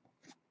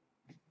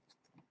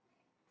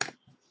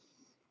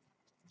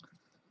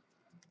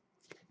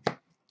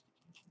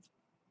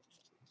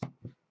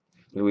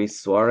 Luis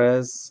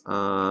Suarez,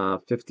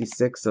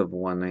 56 of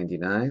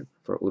 199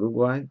 for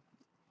Uruguay.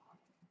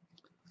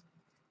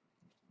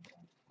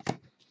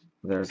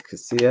 There's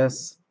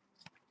Casillas.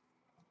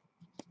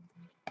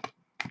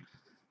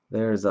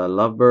 There's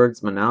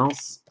Lovebirds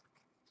Manaus.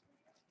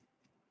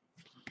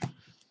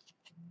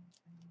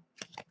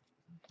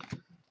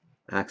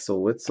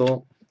 Axel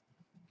Witsel.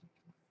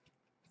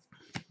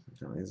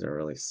 Oh, these are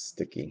really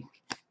sticky.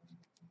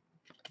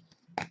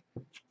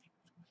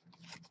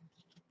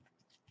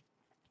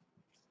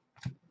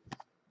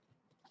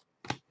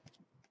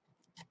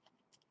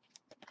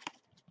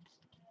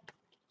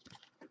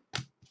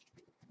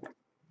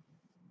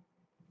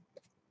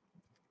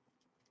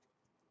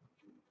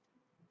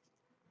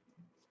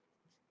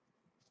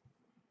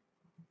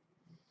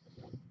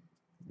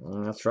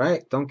 That's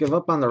right. Don't give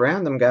up on the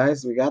random,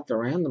 guys. We got the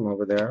random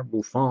over there.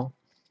 Buffon.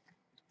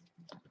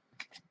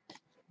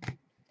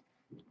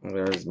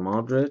 There's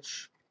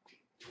Modric.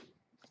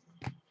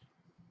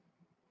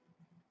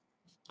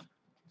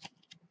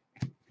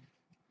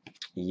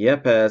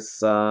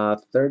 Yepes,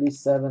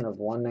 37 of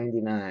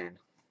 199.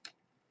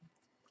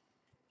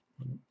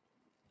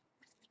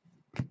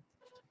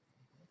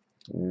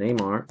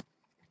 Neymar.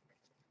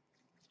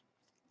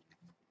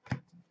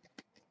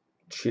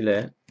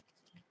 Chile.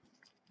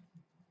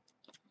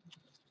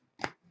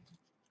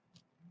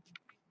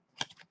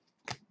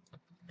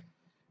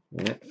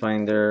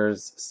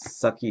 Netfinders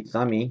Saki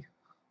Thami.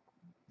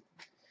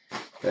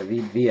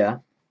 David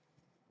Villa.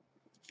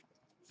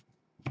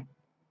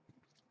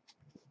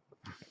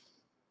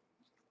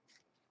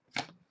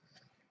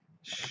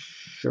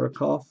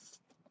 Shirkov.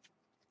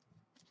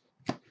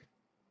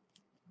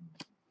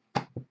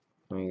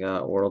 We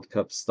got World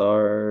Cup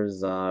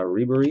stars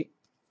Ribery.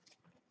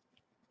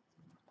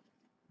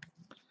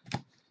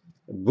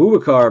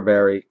 Boubacar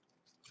Berry.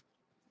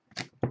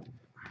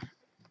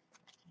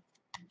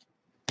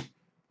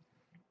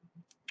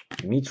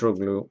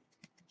 Mitroglou.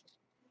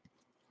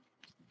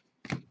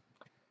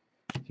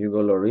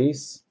 Hugo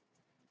Lloris.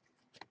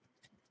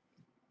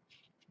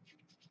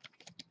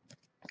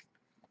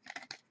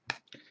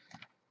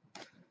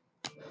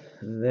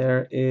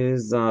 There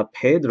is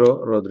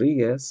Pedro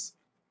Rodriguez.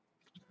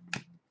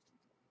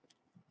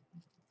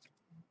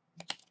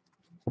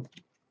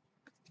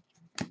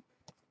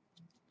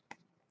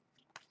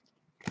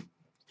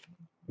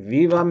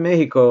 Viva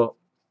Mexico.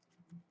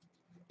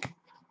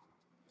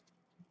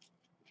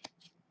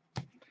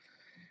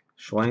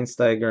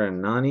 Schweinsteiger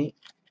and Nani.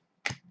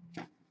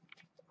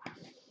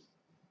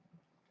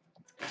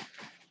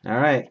 All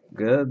right.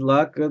 Good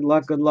luck, good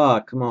luck, good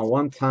luck. Come on,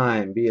 one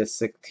time, be a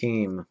sick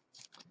team.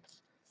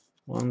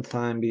 One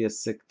time, be a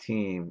sick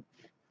team.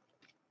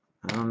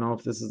 I don't know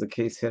if this is a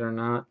case hit or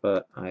not,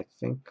 but I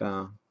think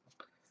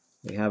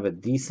we have a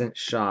decent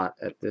shot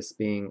at this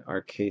being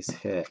our case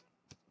hit.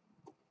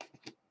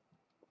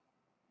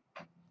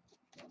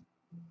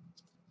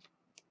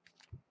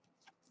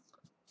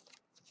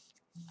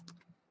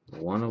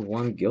 One of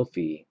 1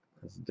 Gilfy.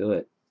 Let's do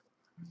it.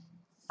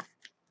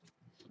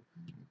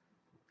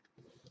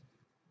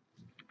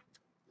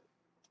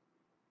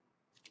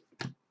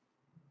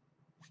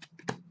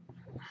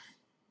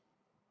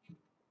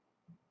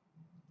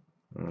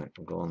 All right,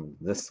 I'm going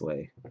this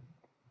way.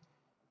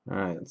 All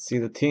right, let's see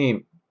the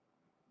team.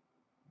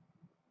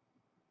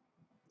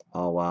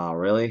 Oh, wow,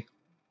 really?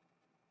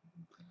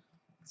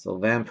 So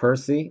Van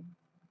Persie.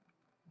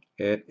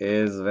 It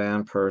is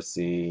Van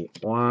Persie.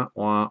 Wah,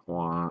 wah,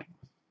 wah.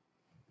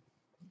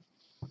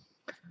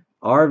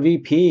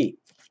 RVP.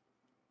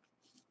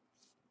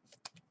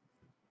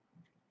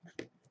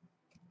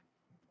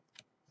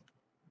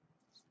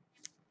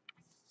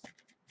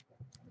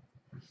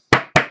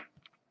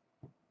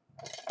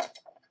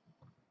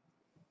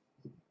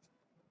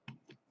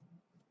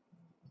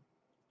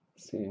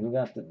 see who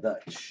got the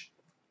Dutch.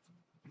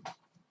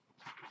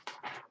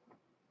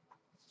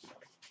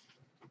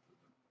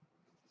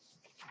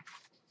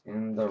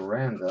 In the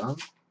random,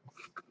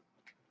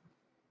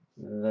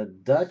 the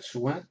Dutch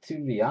went to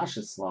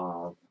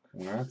Vyacheslav.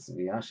 Congrats,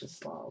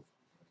 Vyacheslav.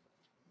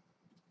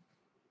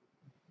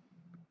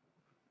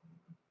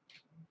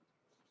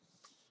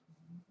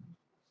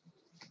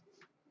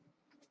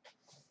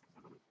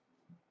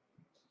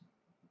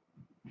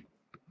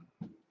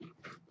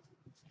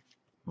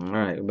 All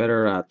right, we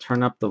better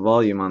turn up the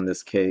volume on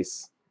this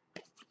case.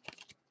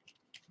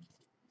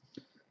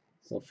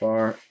 So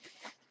far,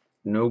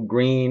 no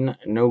green,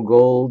 no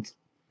gold,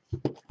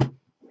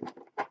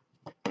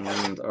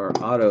 and our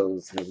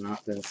autos have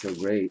not been so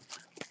great.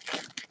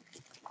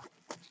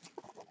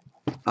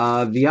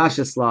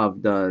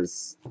 Vyacheslav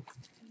does.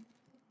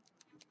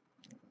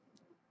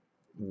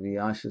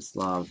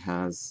 Vyacheslav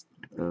has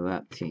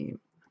that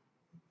team.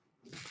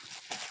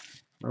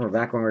 Remember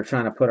back when we were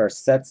trying to put our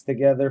sets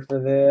together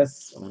for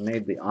this? When I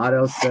made the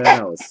auto set,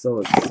 I was so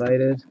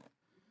excited.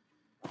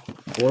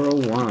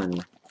 401.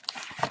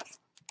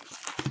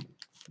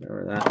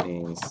 Whatever that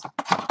means.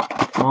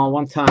 Come on,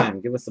 one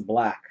time. Give us a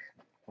black.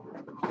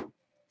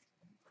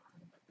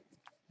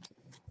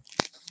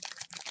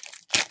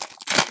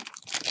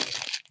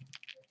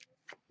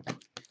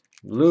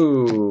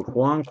 Blue,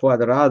 Juan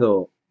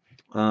Cuadrado.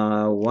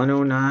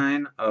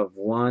 109 of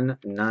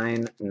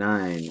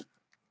 199.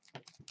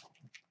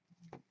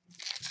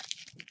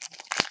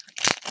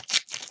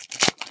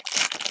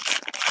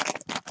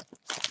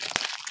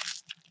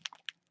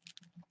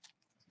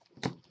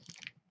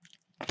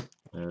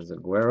 There's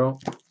Aguero.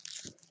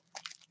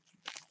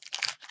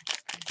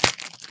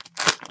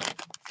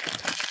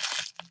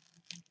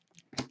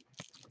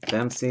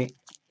 Dempsey.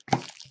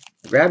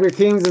 Grab your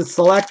teams and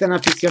select an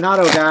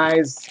aficionado,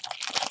 guys.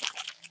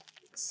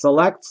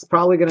 Select's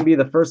probably going to be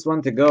the first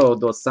one to go.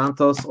 Dos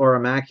Santos or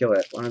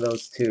Immaculate. One of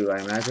those two.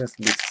 I imagine it's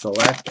going to be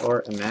Select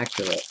or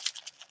Immaculate.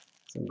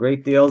 Some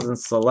great deals in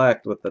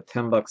Select with the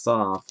 $10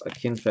 off.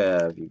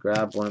 Akinfev. You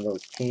grab one of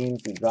those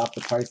teams. You drop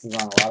the prices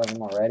on a lot of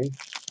them already.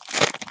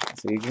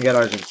 So you can get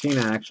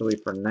Argentina actually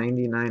for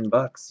 99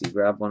 bucks. You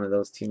grab one of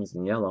those teams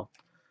in yellow.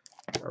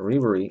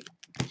 Ribery.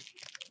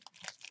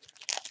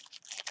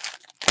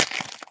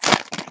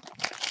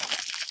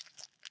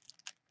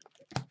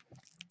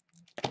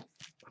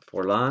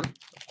 Forlan.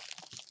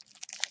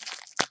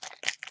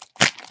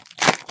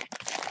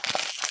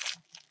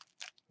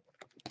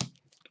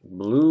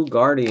 Blue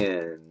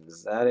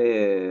Guardians. That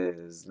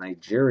is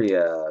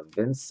Nigeria.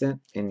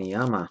 Vincent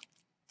Inyama.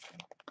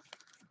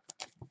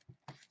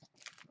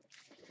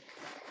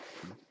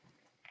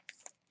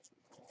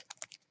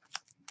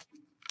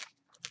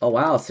 Oh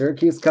wow,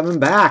 Syracuse coming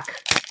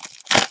back.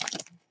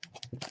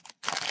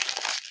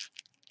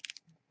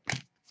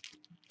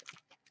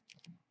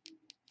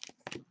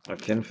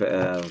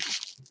 Akinfev.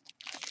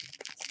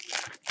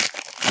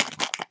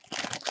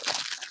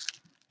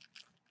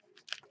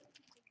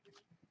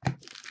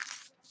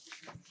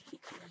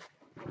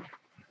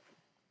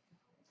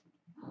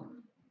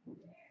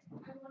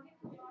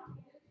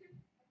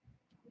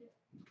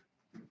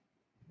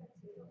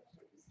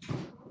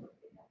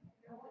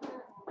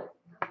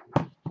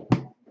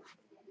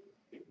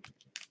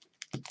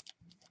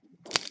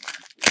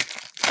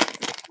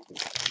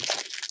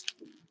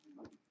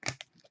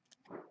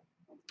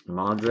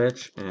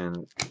 Modric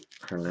and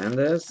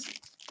Hernandez.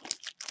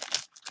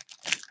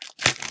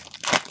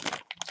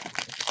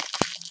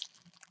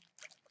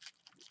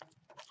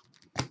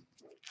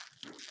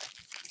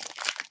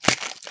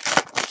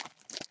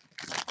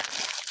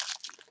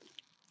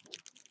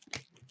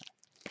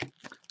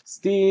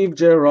 Steve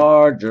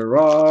Gerrard.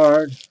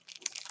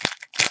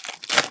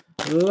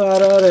 La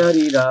da da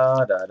dee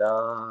da da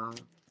da.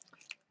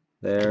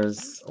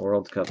 There's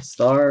World Cup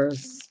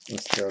stars,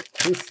 Mr.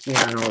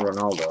 Cristiano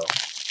Ronaldo.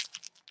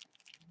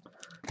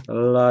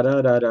 La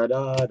da da da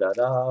da da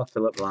da.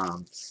 Philip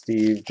Lahm.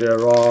 Steve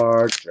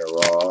Gerrard.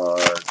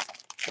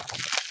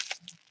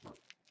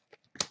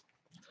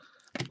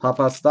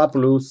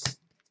 Papastopoulos.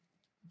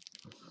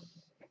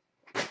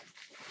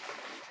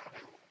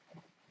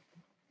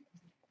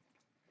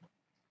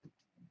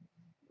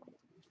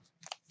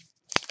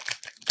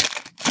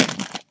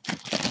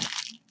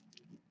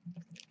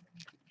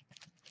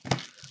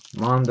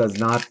 Mom does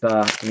not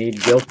need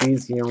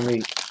guilties. He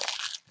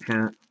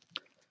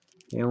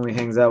only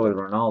hangs out with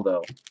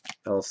Ronaldo.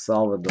 El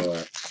Salvador.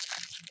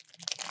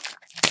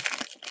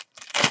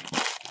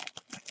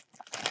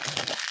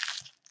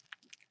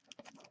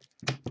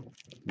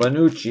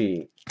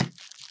 Bonucci.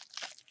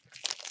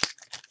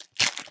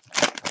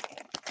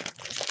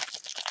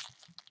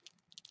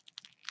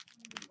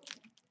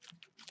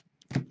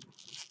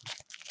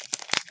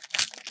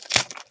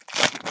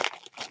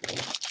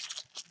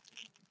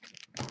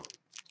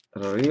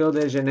 Rio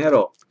de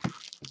Janeiro.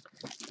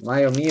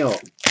 Mayo mio.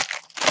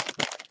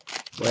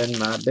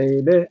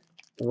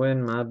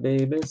 When my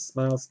baby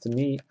smiles to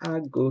me, I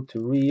go to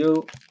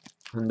Rio,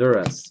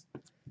 Honduras.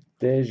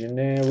 De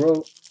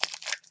Janeiro.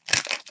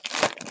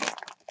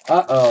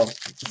 Uh-oh.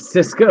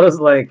 Cisco's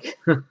like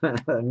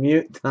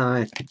mute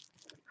time.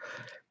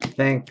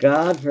 Thank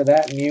God for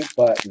that mute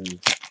button.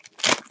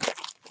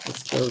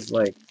 Cisco's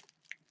like,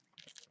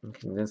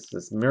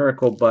 this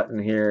miracle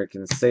button here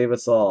can save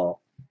us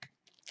all.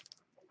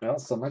 Well,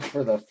 so much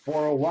for the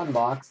 401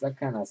 box. That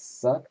kind of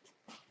sucked.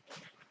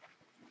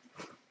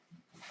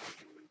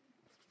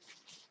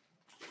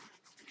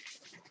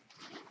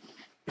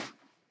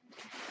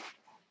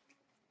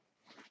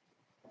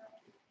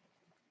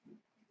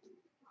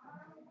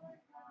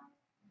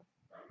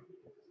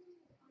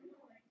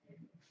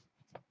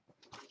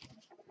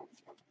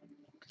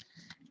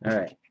 All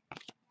right.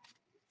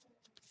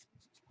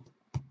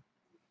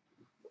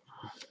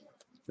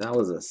 That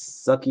was a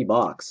sucky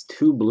box.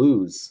 2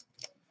 blues.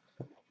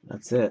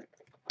 That's it.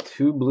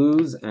 2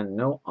 blues and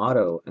no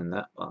auto in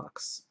that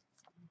box.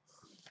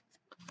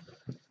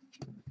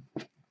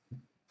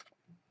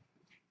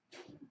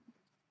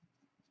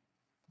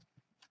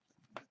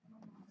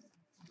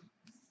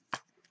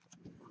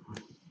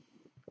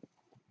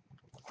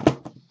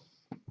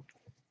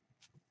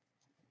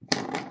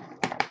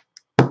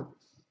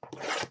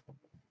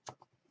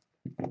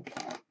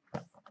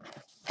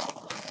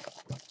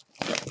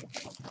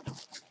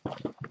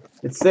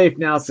 It's safe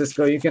now,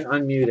 Cisco. You can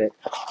unmute it.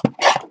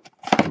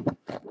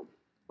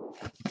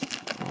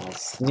 I'll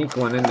sneak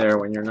one in there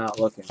when you're not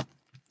looking.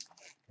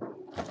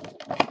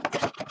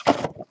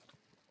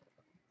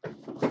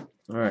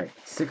 All right,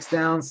 6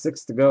 down,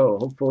 6 to go.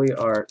 Hopefully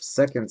our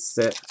second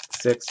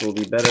six will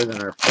be better than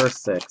our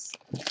first 6.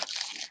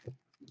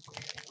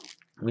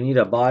 We need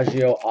a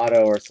Baggio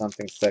auto or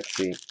something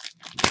sexy.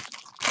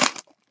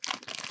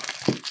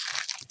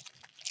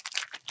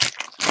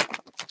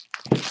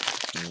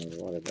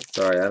 What is it?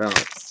 Sorry, I don't.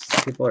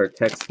 People are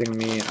texting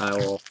me. I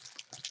will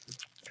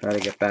try to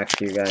get back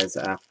to you guys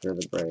after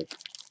the break.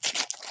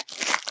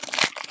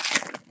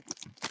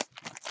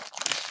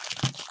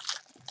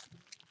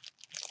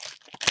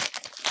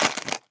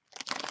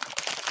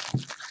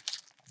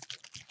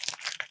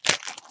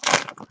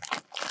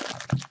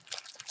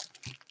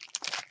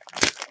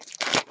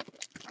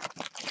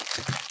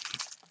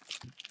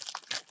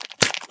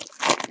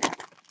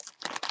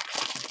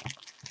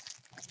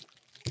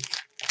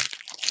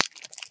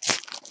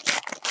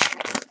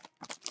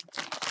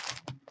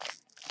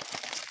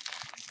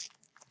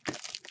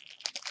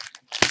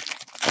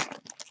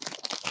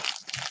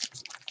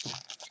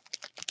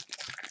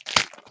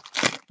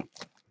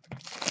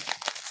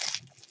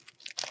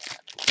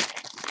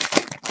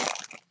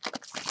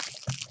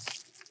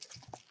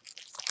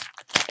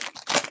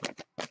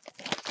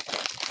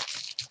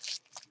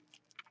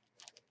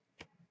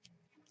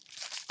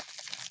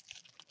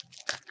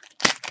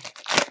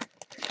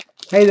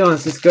 How you doing,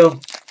 Cisco?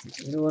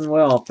 Doing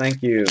well,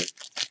 thank you.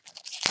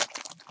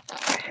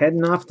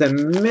 Heading off to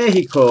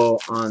Mexico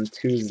on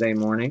Tuesday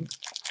morning.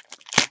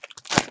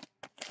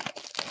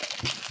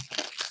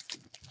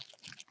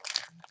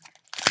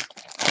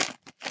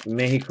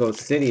 Mexico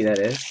City, that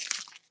is.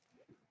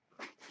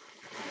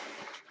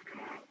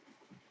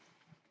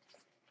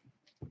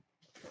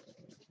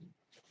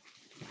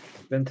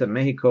 Been to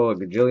Mexico a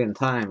gajillion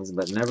times,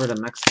 but never to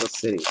Mexico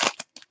City.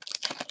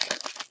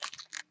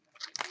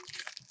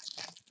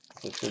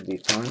 So it should be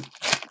fun.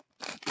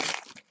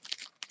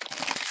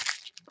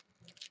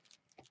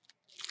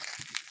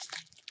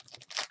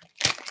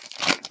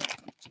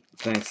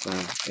 Thanks,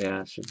 man.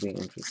 Yeah, it should be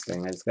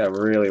interesting. I just gotta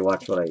really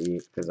watch what I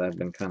eat because I've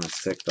been kind of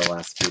sick the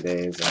last few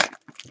days. And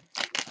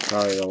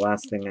probably the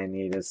last thing I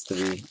need is to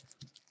be.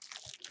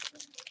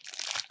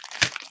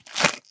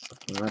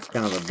 And that's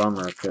kind of a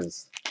bummer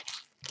because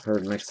I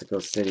heard Mexico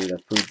City, the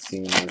food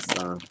scene is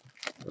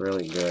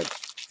really good.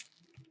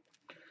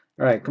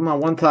 All right, come on,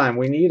 one time.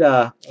 We need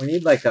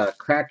like a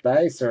cracked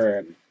ice or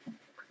a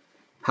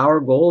power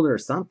gold or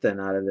something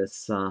out of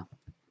this. Come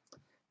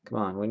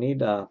on, we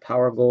need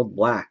power gold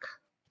black.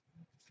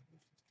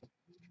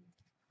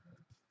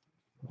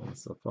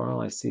 So far,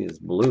 all I see is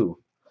blue.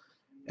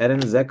 Eden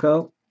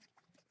Zeko.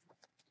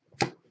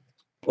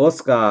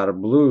 Oscar,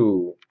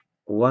 blue.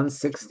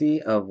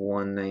 160 of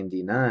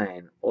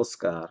 199.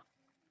 Oscar.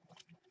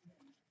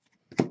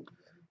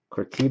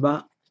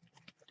 Cortiba.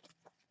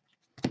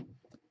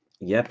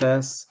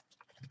 Yepes.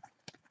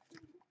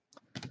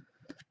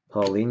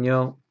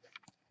 Paulinho.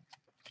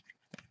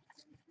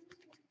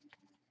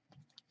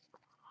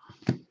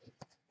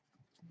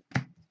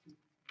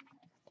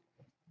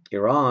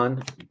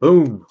 Iran.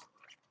 Boom.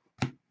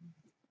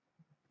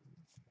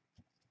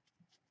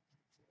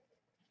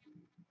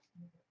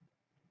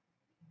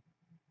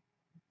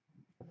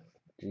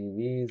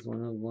 GVs,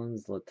 one of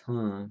one's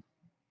Latin.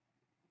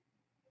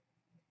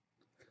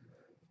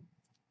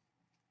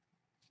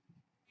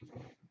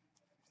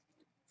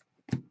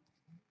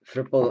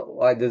 Triple.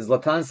 Why does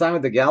Latin sign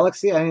with the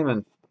Galaxy? I didn't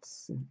even.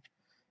 See.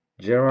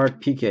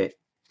 Gerard Piqué.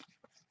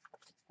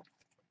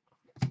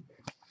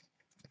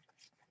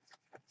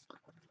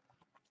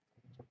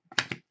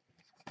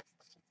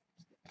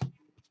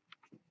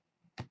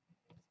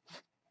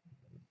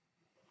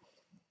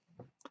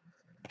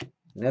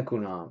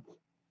 Nekunam.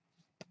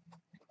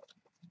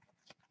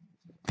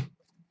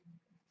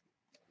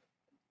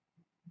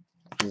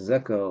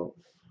 Zeko.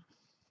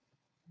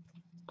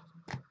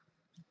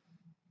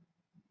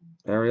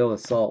 Aerial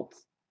Assault.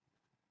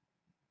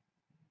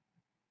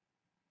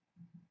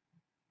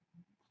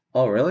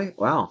 Oh, really?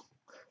 Wow.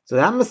 So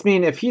that must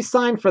mean if he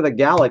signed for the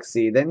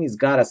Galaxy, then he's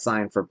got to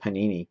sign for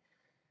Panini.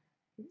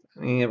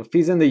 I mean, if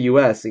he's in the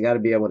U.S., you got to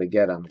be able to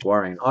get him,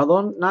 Guarin.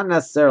 Although not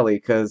necessarily,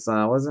 because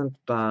wasn't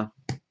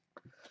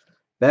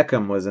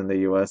Beckham was in the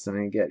U.S. and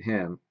didn't get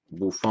him.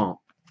 Buffon.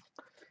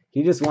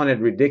 He just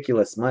wanted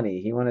ridiculous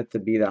money. He wanted to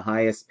be the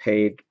highest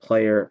paid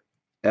player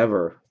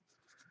ever,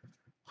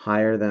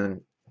 higher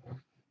than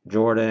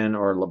Jordan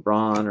or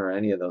LeBron or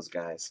any of those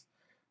guys.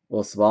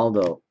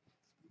 Osvaldo.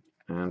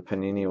 And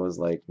Panini was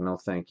like, no,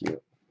 thank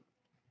you.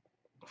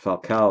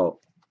 Falcao.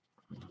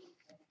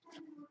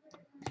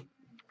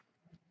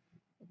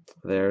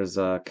 There's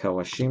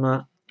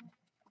Kawashima.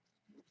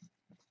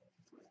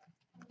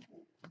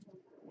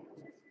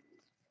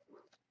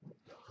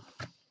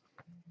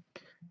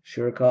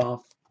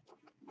 Shirkov.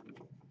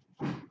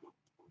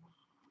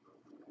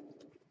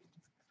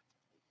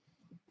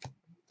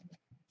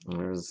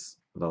 There's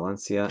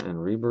Valencia and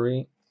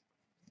Ribery.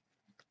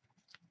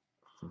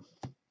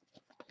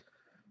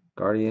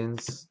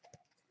 Guardians.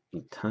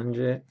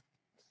 Itange.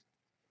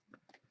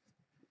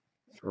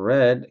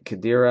 Red,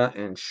 Kadira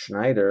and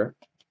Schneider.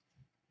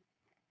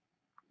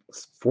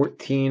 It's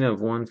 14 of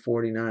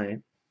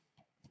 149.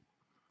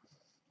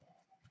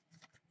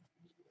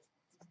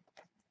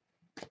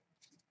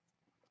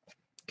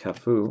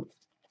 Cafu.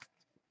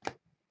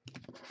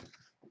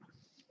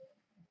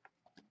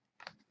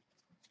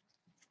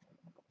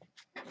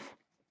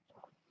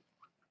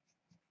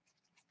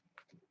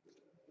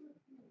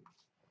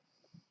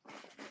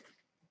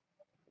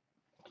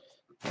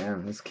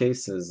 Man, this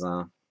case is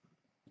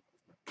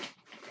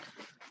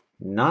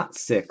not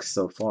sick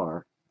so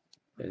far.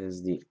 It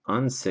is the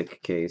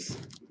unsick case.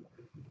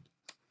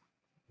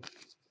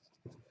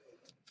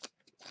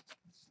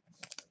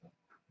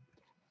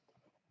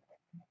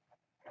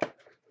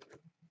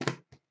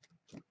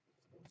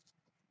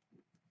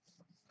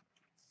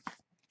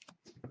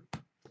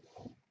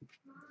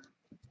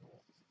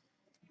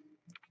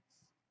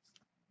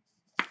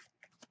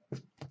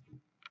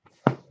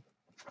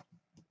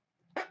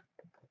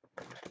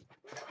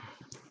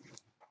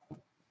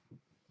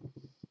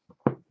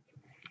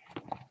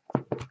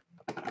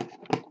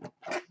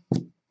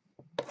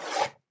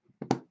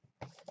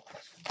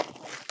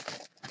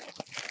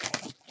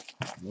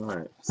 All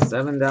right,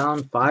 7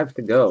 down, 5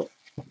 to go.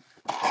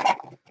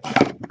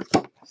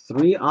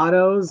 3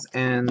 autos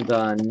and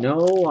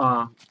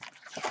no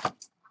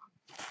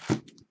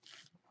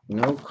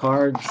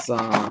cards.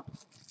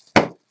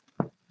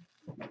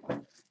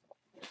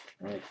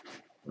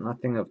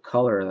 Nothing of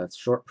color that's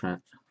short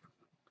print.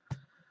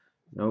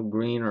 No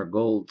green or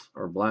gold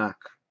or black.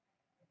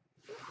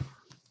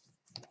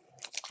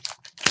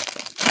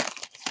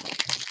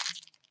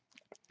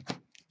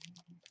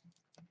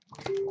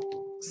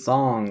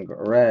 Song,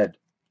 red.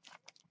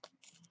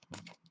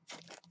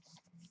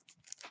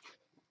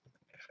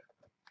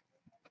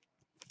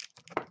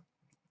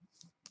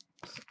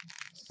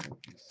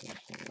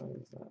 What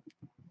is that?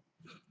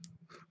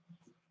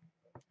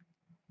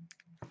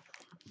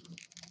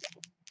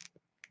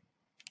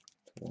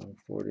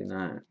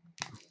 $149.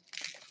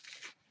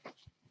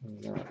 What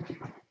is that?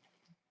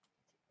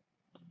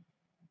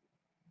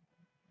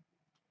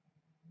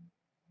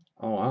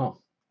 Oh, wow.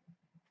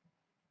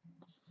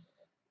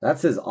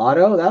 That's his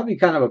auto? That would be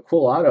kind of a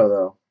cool auto,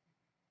 though.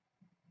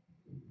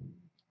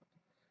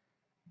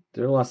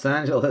 Dear Los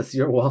Angeles,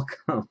 you're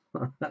welcome.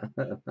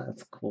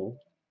 That's cool.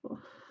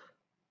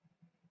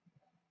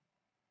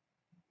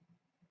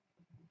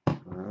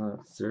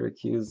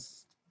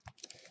 Syracuse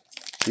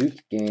Duke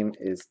game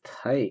is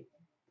tight.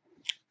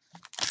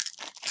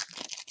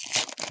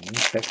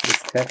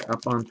 Texas Tech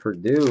up on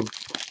Purdue.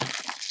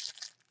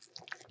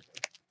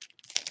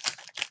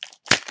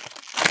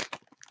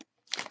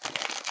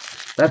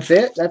 That's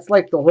it? That's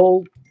like the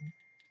whole...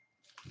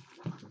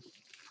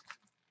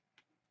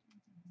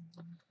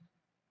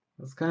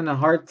 It's kind of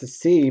hard to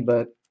see,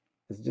 but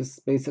it's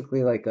just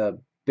basically like a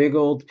big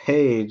old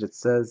page. It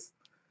says...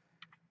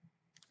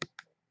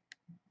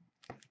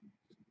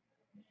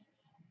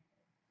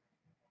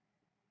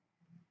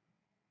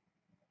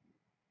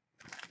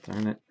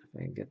 Darn it, if I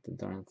can get the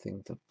darn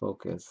thing to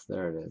focus.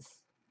 There it is.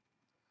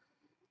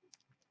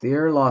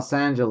 Dear Los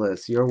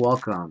Angeles, you're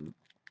welcome.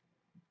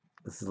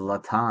 This is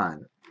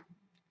Latan.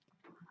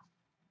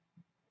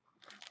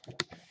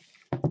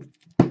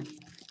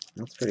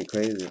 That's pretty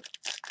crazy.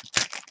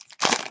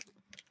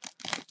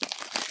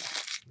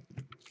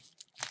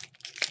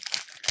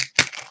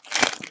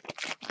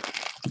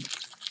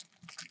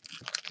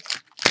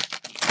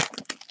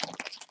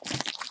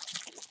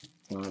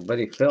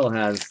 Buddy Phil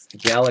has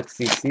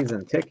Galaxy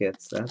season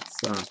tickets.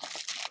 That's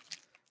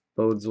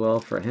bodes well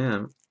for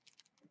him.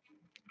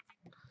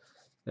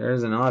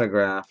 There's an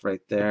autograph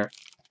right there.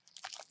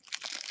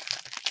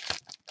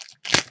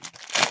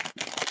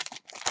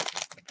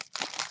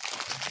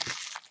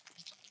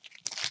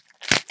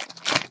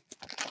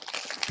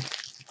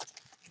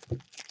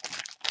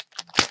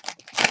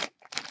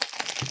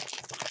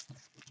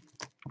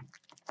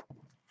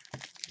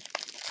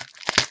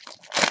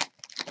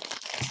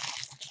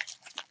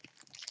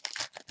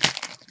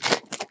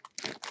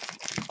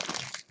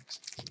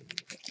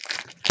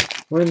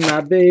 With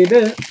my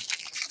baby.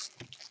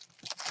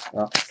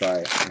 Oh,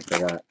 sorry, I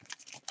forgot.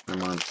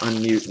 I'm on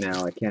unmute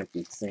now. I can't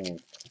be singing.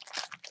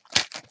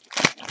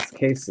 This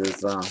case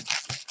is,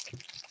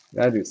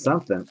 gotta do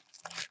something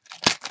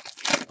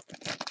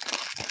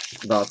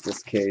about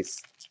this case.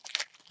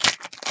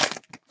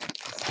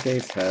 This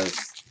case has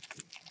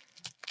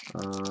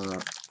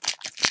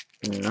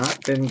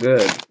not been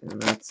good,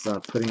 and that's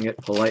putting it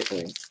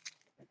politely.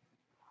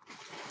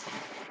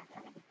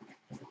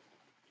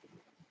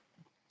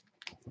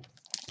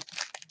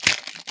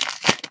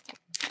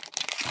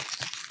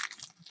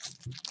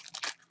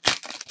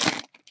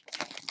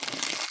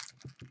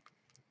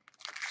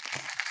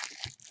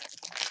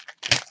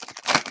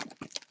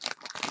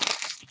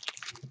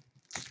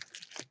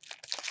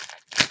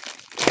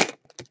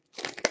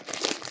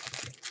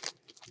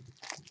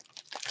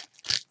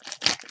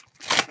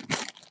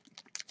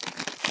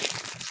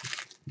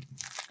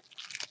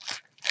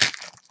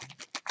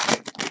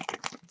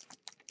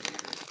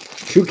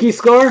 Chucky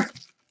score?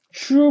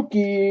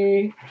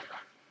 Chucky!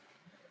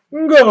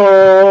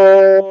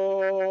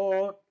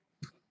 Go!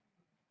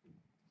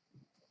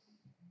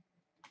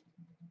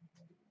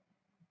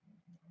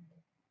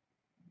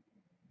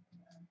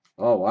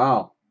 Oh,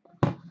 wow.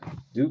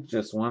 Duke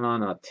just went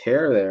on a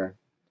tear there.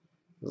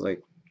 It was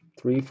like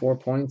 3-4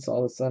 points.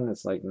 All of a sudden,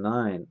 it's like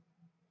 9.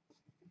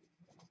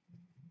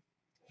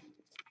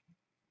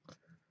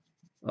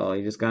 Oh,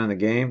 he just got in the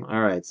game?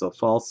 All right, so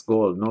false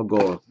goal. No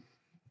goal.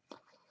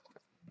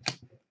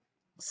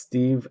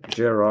 Steve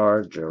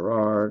Gerrard.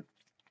 Joe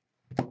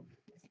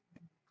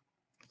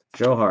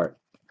Hart.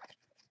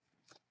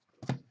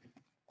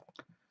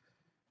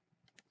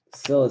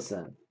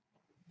 Sillison.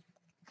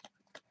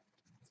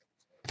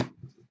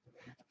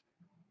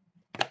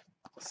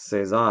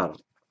 Cesar.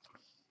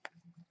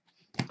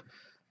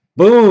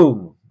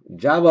 Boom!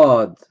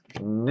 Jabod.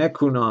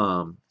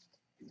 Nekunam.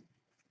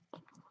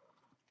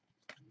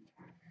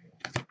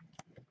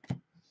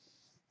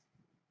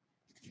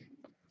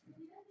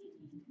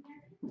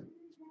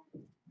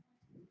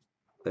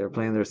 They were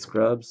playing their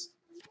scrubs.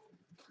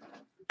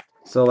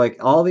 So, like,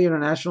 all the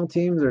international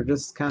teams are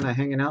just kind of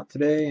hanging out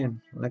today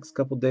and the next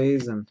couple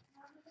days and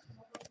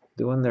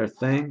doing their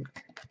thing.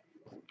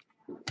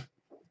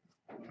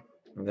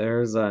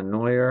 There's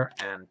Neuer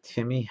and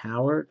Timmy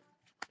Howard.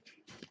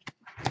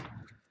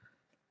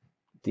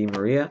 Di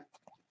Maria.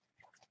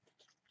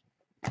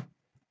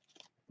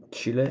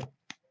 Chile.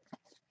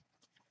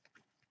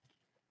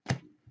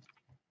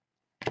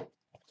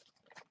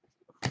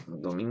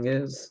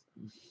 Dominguez.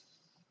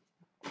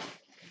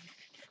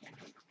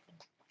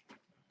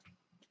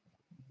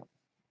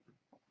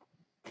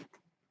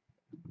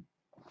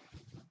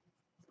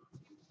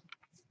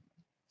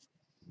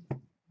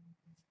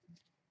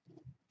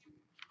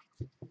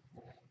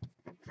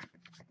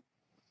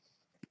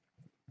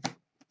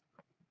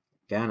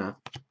 Ghana.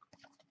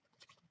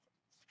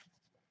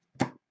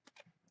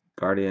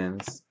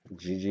 Guardians.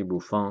 Gigi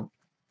Buffon.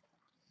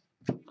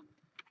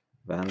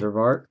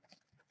 Vandervaart.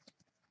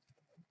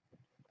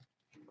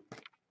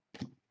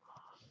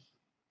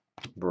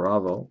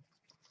 Bravo.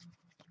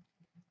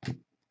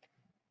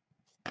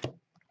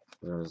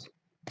 There's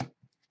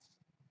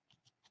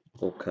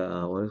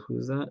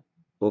who's that?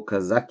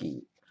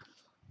 Okazaki.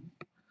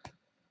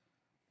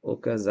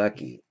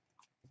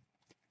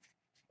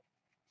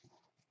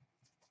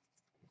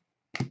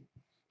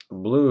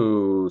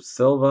 Blue,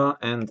 Silva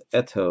and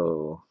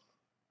Eto.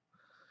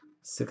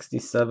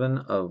 67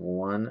 of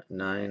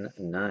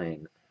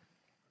 199.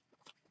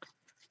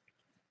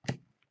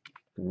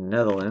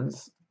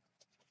 Netherlands.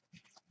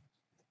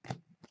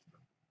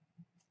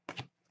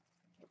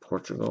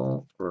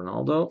 Portugal,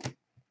 Ronaldo.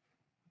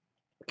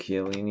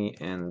 Chiellini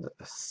and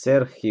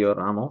Sergio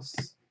Ramos.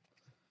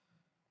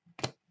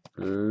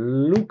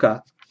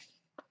 Luca.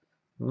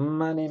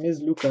 My name is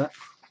Luca.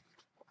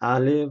 I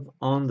live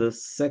on the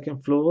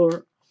second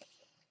floor.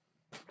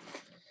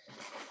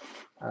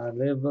 I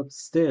live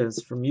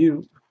upstairs from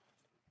you.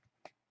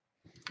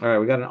 All right,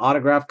 we got an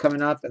autograph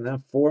coming up and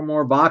then 4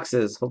 more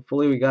boxes.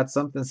 Hopefully we got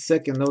something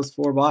sick in those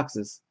 4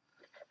 boxes.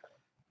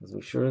 Because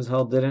we sure as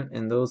hell didn't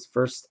in those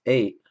first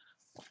 8.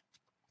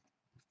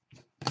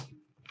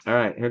 All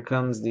right, here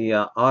comes the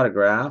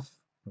autograph.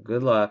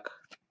 Good luck.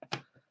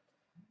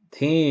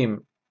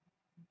 Team.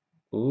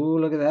 Ooh,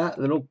 look at that.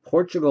 Little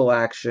Portugal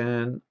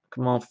action.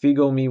 Come on,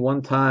 Figo me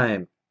one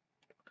time.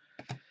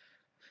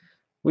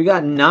 We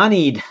got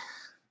Nani'd.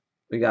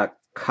 We got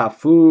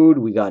Cafood.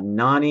 We got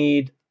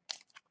Nani'd.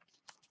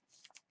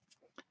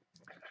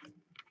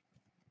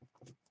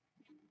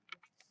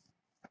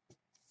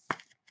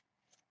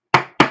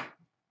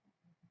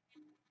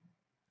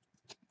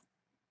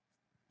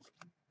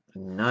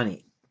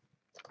 Nani.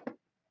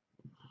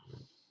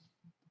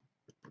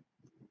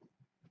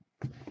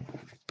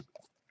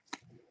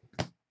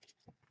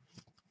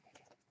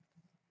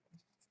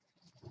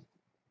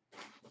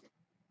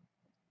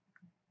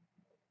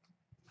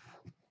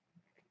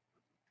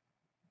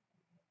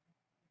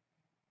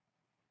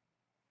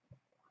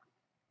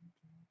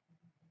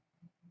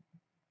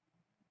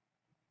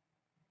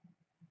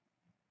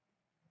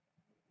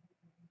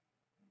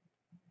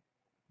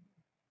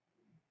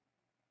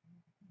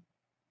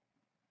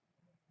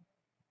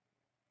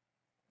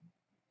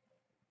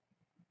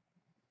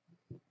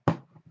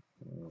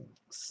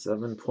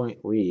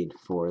 7-point lead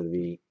for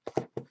the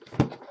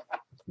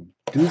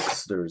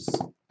Dukesters.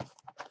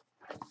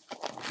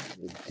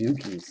 The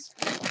Dukies.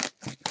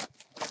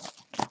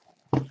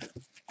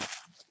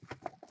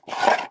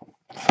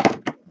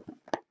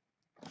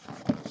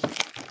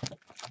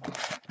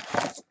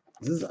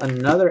 This is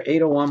another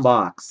 801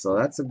 box, so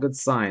that's a good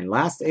sign.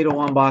 Last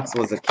 801 box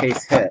was a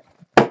case hit.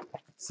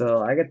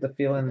 So I get the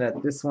feeling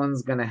that this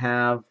one's gonna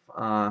have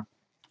a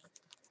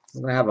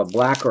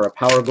black or a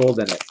power gold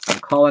in it. I'm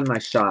calling my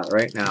shot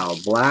right now.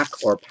 Black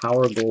or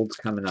power gold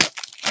coming up.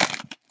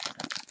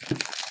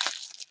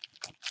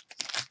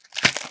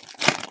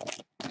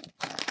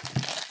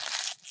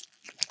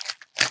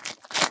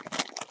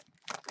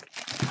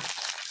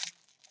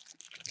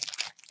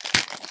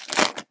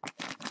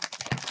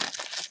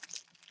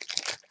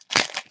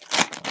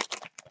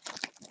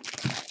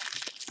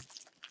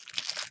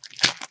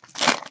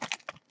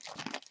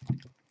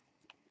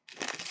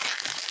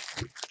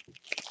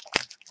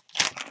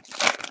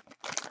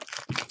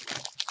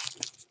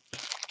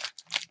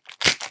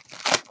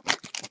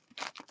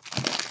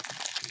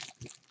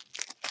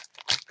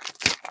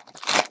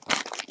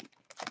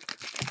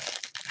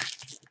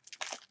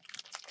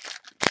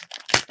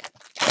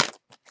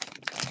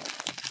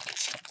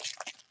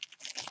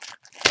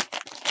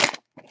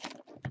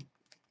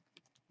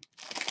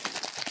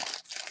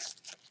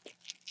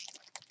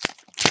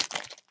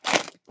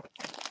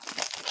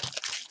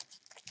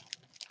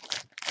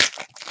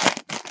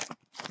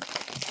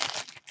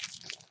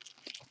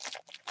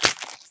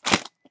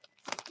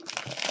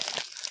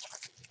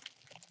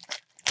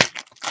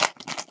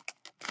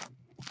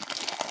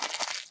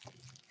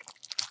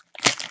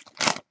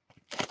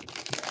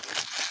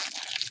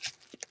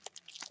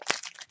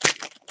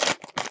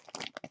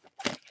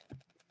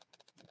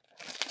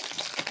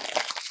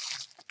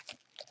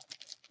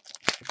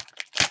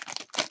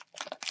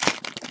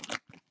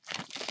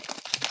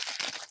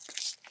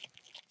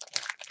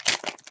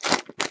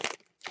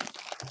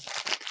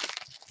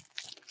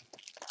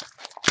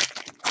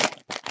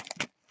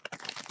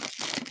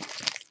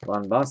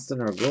 Von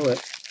Boston or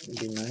Gullit would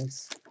be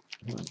nice.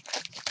 Would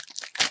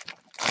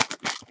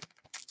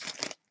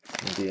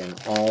be an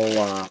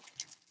all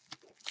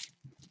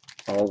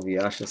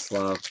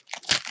Vyacheslav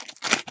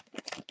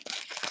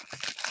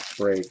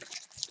break.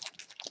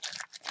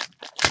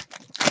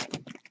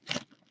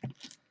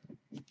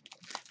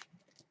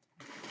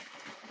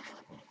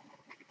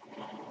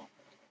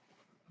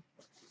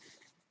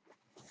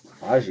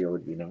 Baggio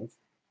would be nice.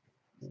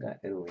 We've got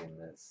Italy in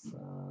this.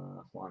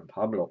 Juan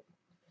Pablo.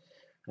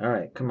 All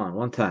right, come on,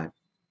 one time.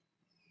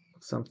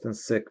 Something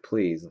sick,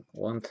 please.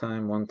 One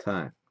time, one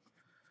time.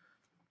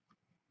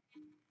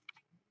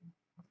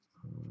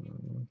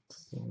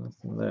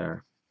 Nothing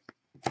there.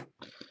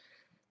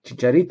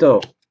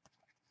 Chicharito.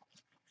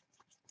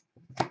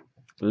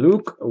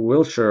 Luke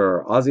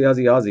Wilshire.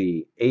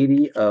 Aussie.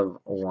 80 of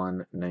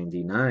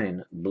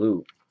 199.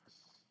 Blue.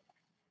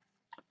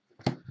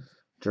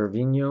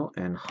 Gervinho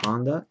and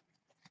Honda.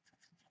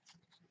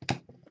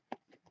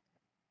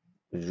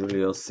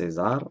 Julio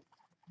Cesar.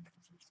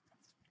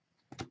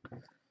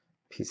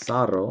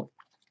 Pizarro.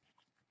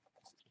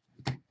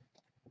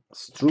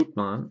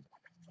 Strootman.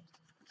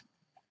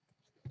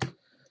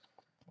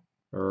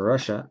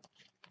 Russia.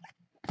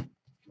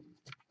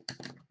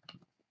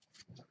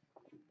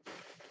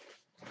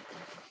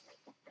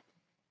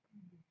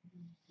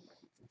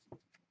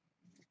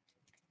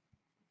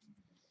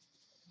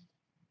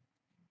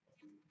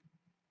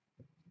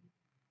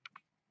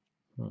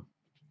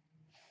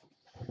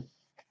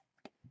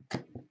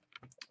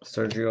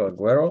 Sergio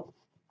Aguero.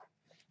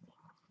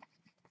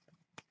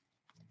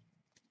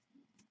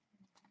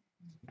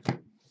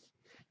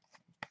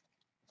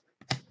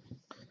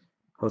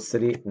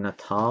 José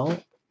Natal.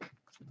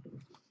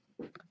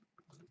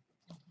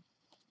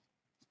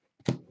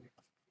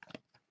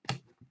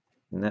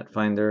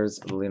 Netfinders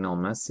Lionel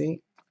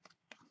Messi.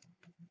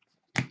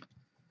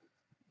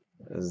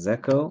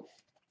 Zeko.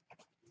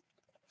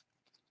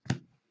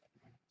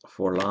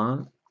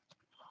 Forlan.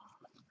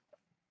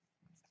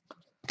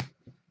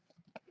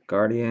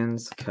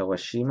 Guardians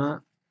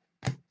Kawashima.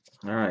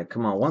 All right,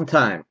 come on, one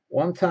time.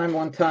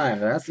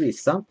 There has to be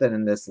something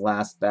in this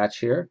last batch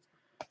here.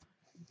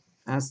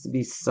 Has to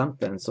be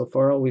something. So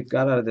far, all we've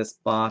got out of this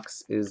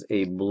box is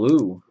a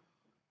blue.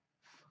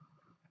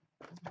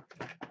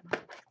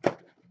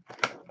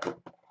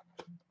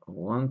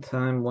 One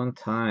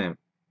time.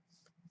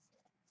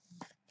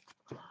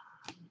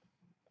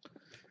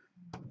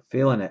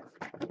 Feeling it.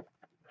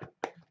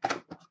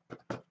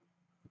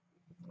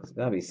 There's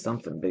got to be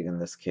something big in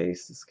this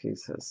case. This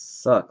case has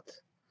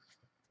sucked.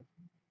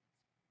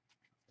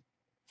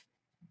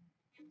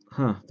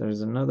 Huh,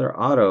 there's another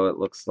auto, it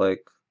looks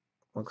like.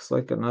 Looks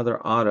like another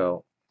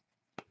auto.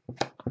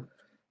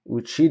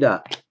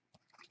 Uchida.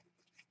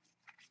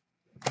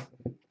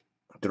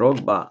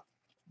 Drogba.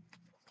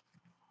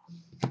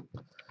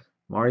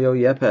 Mario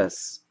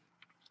Yepes.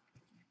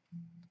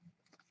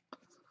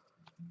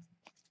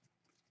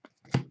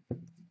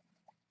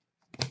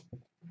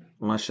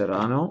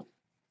 Mascherano.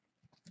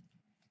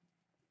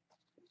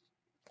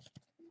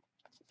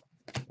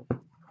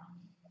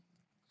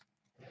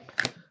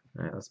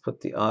 let's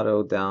put the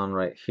auto down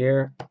right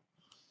here.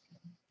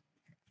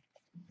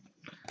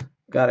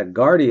 Got a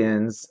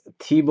Guardians,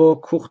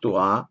 Thibaut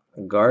Courtois.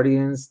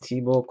 Guardians,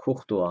 Thibaut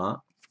Courtois.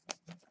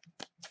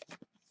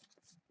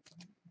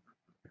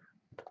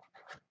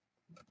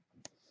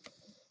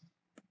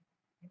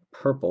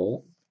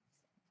 Purple.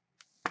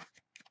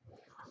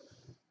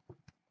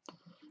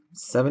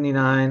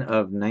 79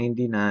 of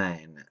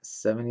 99.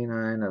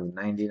 79 of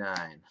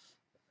 99.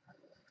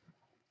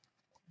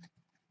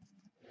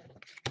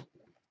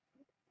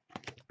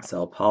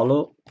 Sao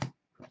Paulo.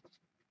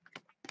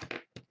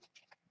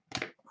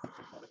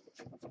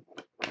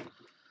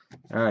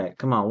 All right,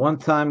 come on. One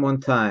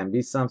time.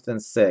 Be something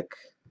sick.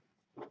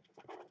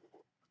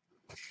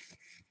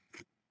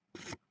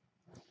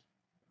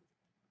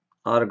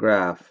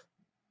 Autograph.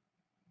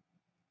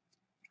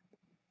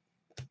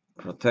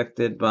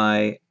 Protected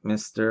by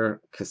Mr.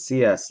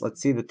 Casillas.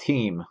 Let's see the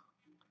team.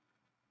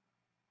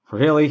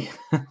 Really?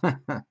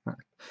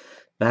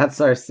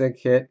 That's our sick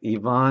hit.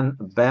 Ivan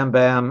Bam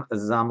Bam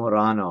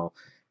Zamorano.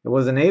 It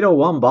was an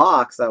 801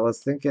 box. I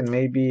was thinking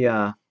maybe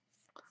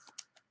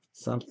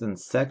something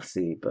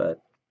sexy, but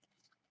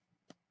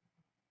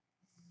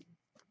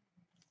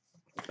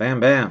bam,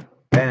 bam,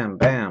 bam,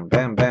 bam,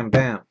 bam, bam,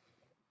 bam.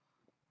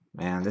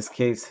 Man, this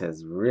case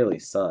has really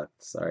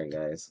sucked. Sorry,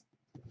 guys.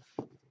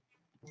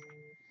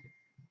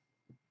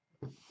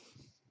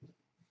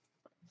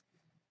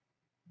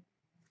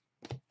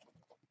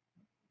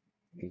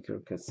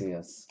 Iker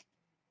Casillas.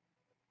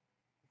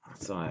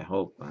 So I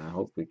hope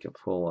we could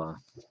pull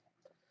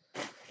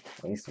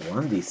at least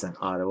one decent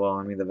auto. Well,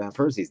 I mean, the Van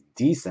Persie's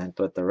decent,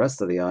 but the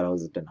rest of the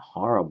autos have been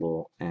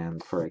horrible.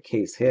 And for a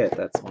case hit,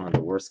 that's one of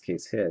the worst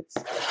case hits.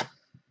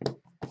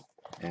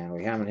 And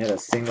we haven't hit a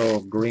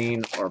single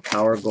green or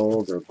power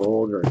gold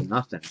or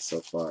nothing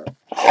so far.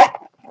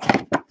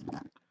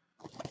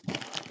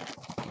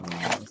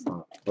 It's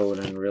not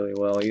boding really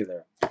well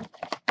either.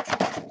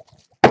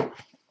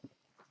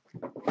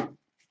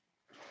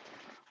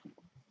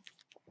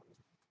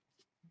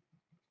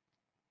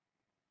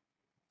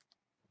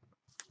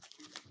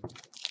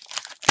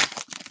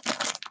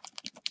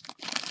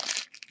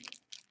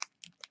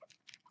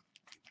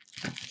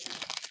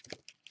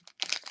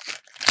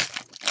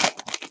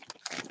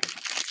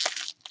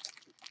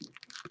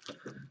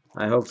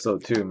 I hope so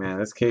too, man.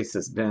 This case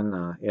has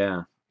been,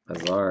 yeah,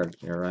 Hazard.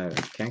 You're right.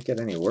 It can't get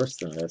any worse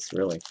than this,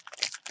 really.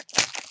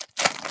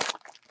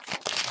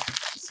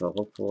 So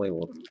hopefully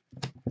we'll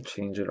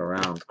change it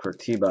around.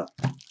 Curitiba.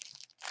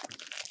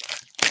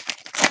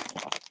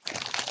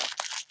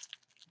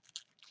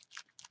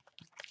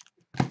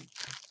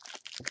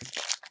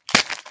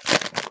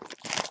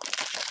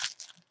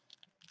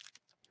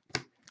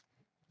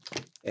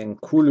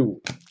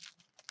 Nkulu.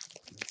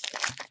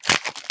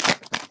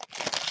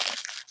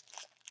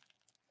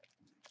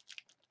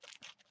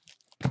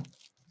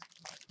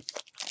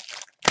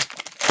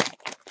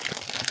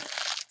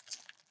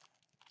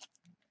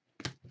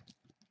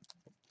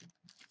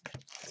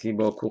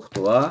 Thibaut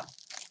Courtois.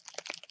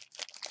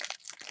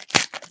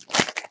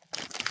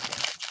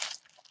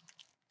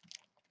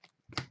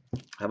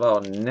 How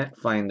about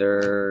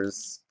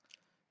Netfinders?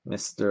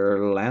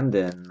 Mr.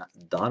 Landon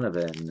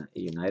Donovan,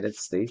 United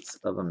States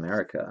of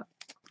America.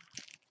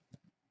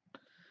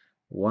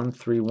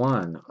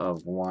 131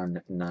 of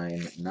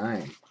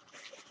 199.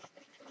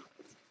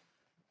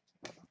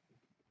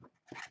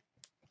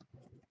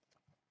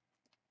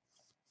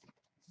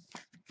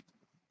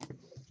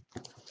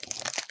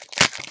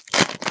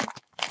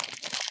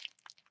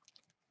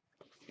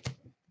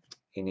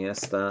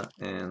 Iniesta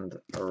and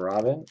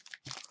Robin.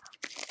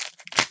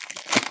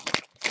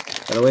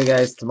 By the way,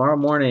 guys, tomorrow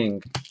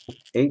morning,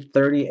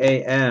 8:30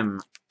 a.m.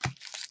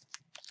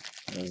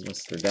 There's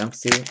Mr.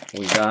 Dempsey.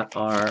 We got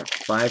our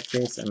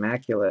 5-case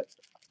Immaculate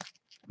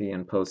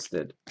being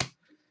posted.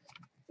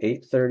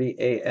 8:30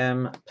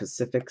 a.m.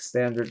 Pacific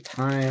Standard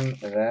Time.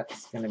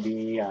 That's going to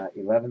be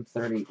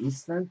 11:30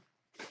 Eastern.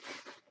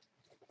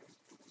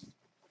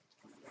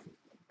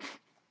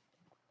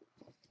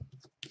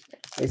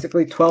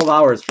 Basically 12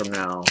 hours from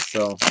now.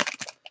 So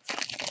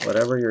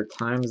whatever your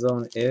time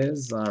zone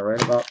is,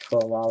 right about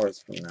 12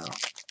 hours from now.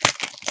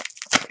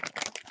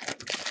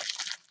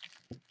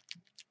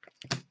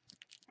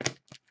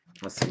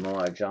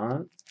 Samoa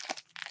John.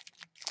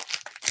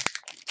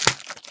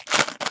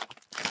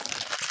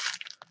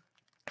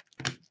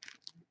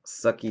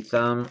 Sucky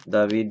Thumb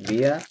David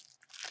Villa.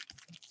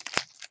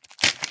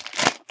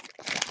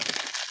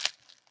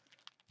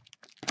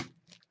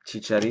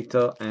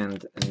 Chicharito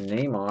and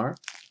Neymar.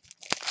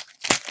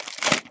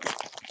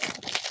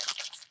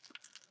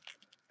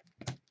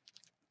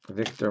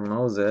 Victor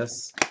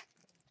Moses.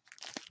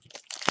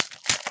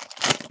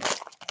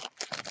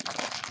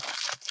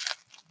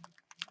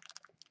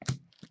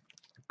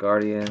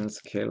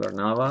 Guardians, Keylor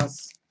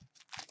Navas.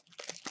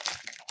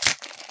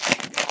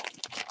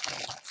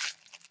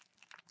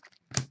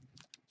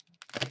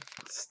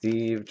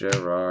 Steve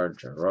Gerrard.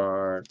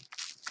 All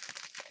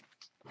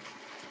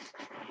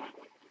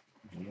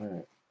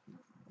right.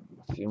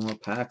 A few more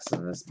packs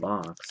in this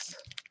box.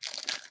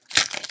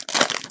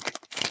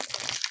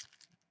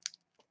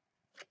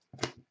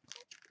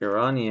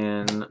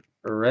 Iranian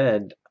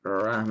red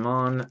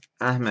Rahman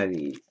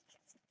Ahmadi.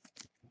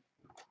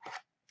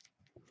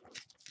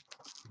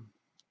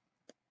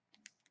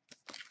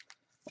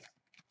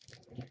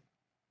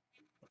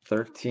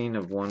 $13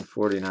 of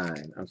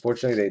 149.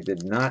 Unfortunately, they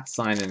did not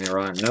sign an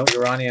Iran. No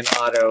Iranian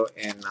auto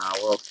in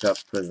World Cup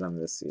Prizm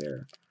this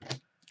year.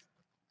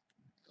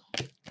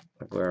 I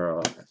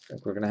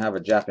think we're gonna have a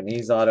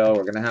Japanese auto.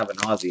 We're gonna have an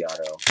Aussie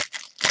auto.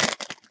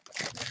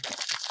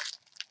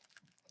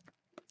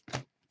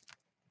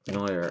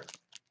 Neuer.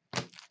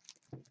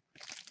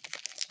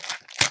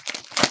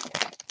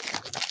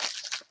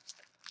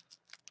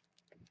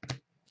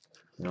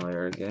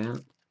 Neuer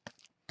again.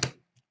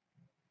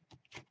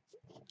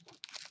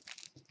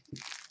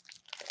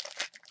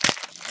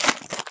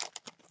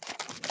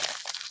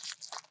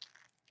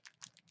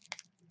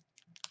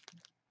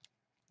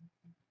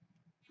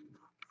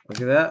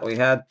 Look at that. We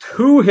had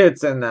 2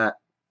 hits in that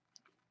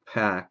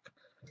pack.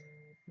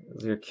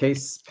 Your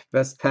case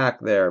best pack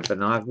there.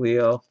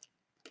 Benaglio.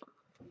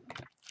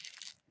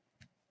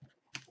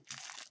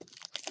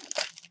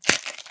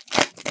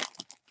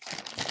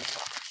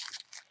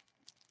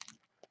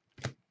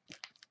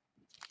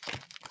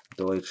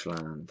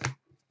 Deutschland.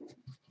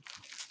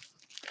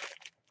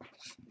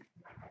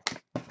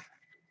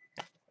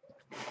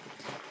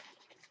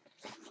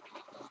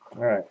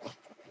 All right.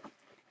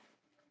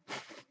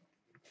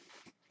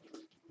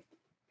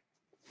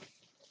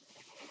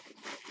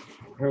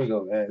 Here we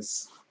go,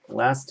 guys.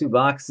 Last 2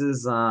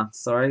 boxes.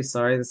 Sorry,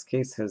 this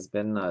case has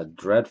been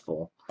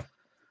dreadful.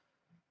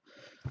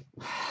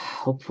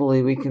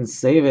 Hopefully we can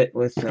save it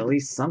with at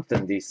least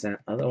something decent.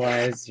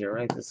 Otherwise, you're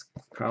right, this is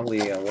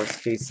probably a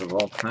worst case of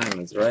all time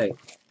is right.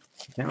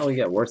 Can't really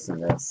get worse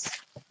than this.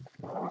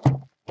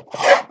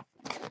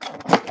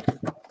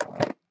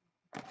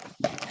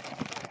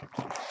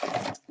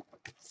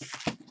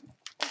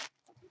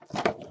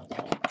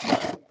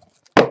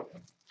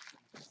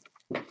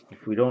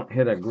 If we don't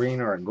hit a green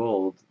or a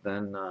gold,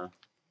 then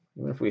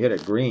even if we hit a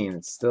green,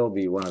 it'd still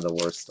be one of the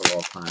worst of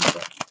all time.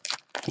 But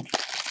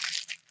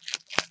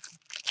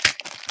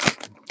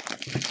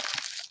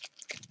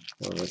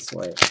go this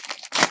way.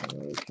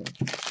 Maybe we can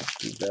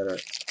do better.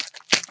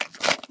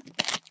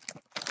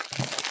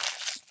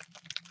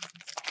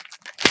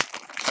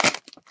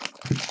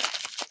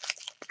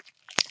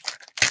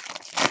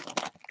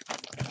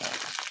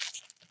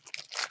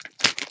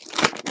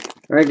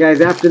 All right,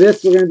 guys, after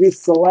this, we're going to do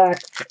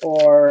select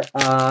or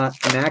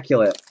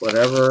immaculate,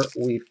 whatever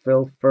we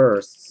fill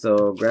first.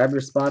 So grab your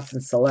spots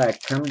and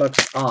select,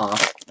 $10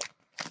 off.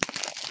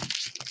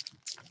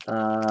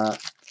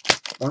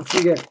 Once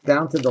we get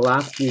down to the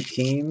last few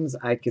teams,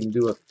 I can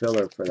do a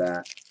filler for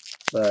that.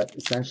 But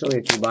essentially,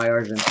 if you buy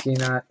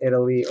Argentina,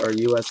 Italy, or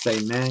USA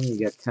men, you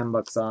get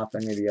 $10 off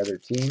any of the other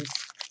teams.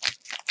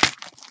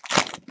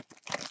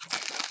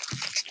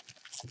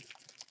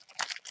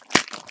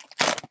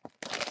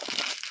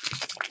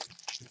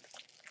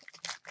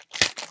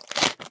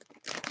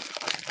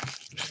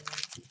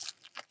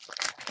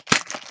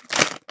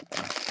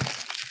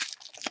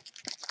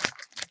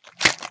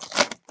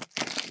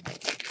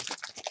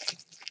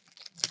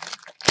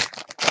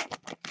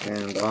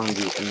 And on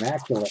the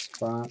immaculate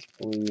front,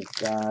 we've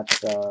got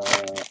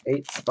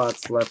 8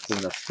 spots left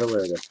in the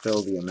filler to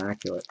fill the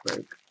immaculate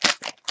break.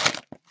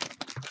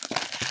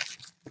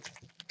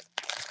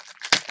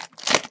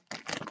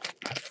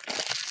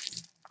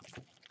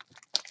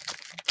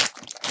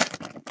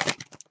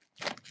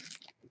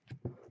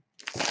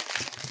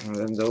 And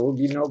then there will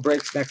be no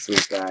breaks next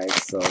week, guys,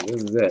 so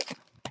this is it.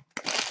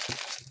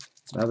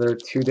 Another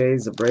 2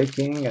 days of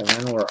breaking, and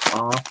then we're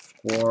off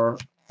for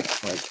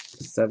like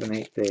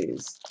 7-8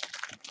 days.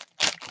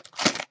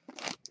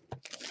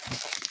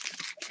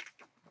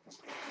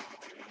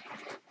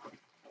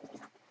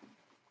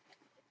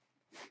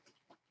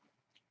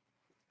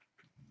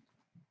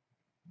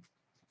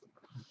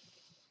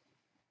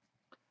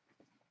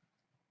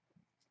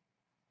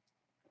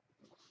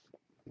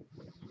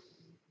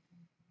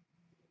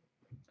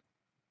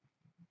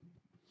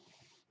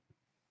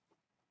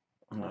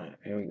 All right,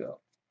 here we go.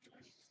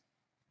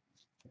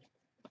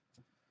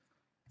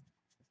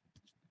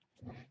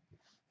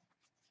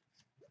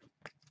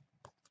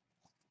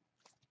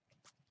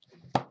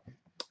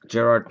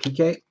 Gerard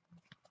Piqué,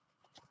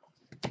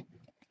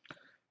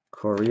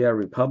 Korea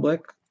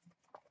Republic,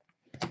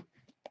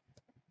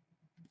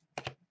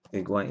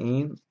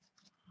 Higuain,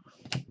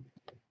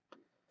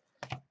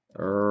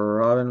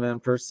 Robin Van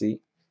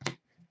Persie,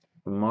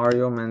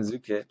 Mario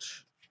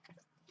Mandzukic,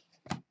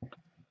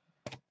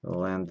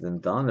 Landon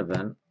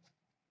Donovan,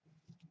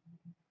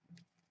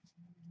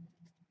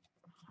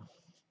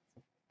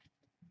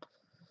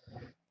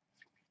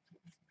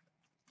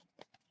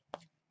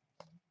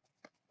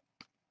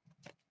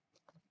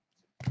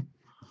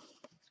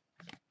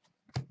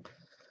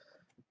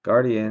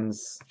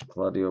 Guardians,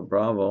 Claudio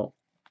Bravo,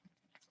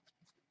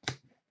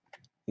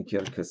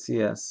 Iker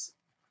Casillas,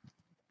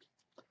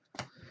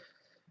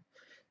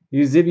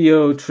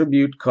 Eusebio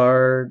tribute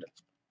card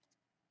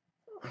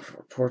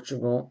for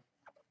Portugal,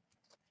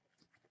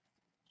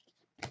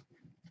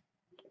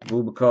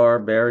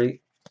 Bubakar,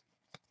 Barry.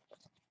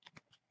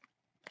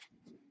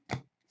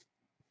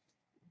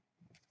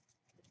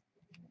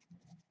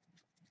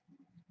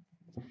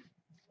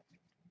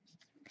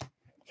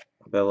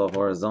 Belo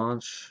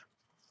Horizonte.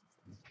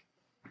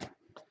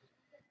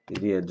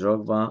 Didier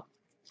Drogba.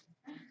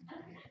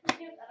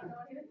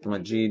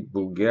 Majid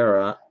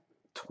Bouguera,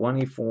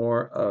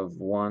 24 of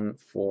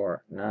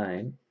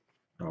 149,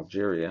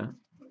 Algeria.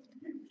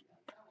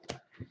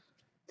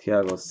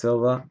 Thiago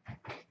Silva,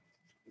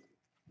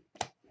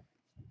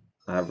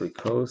 Ivory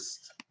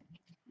Coast.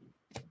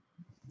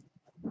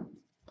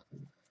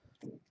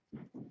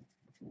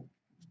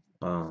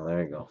 Oh,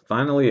 there you go.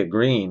 Finally a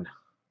green.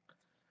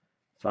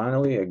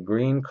 Finally a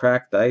green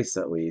cracked ice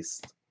at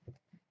least.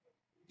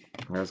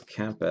 There's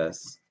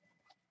Kempes.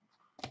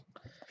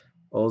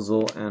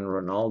 Ozil and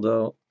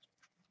Ronaldo.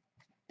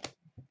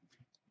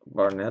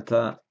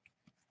 Barnetta.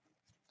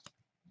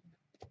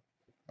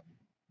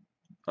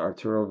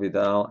 Arturo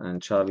Vidal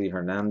and Xavi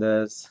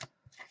Hernandez.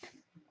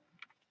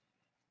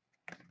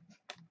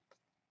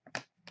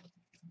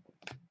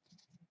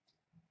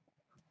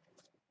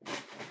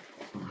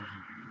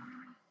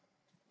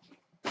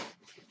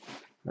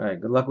 All right,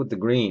 good luck with the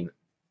green.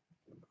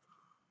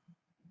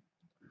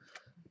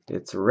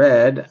 It's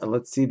red.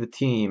 Let's see the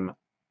team.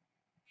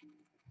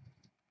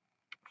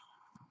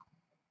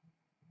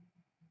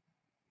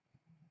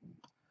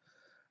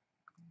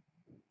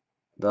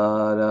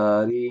 Da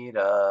da dee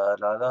da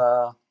da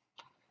da.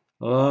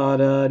 Da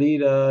da dee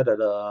da da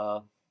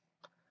da.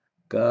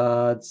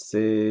 God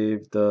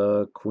save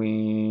the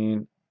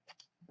Queen.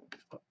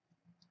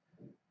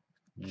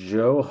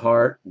 Joe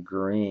Hart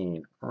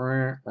green.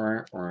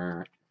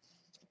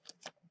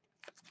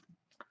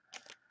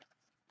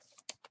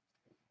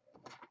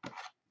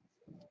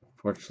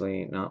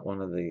 Fortunately, not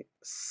one of the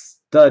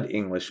stud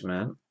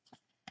Englishmen.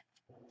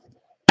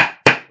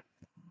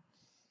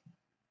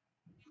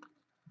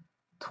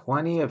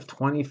 $20 of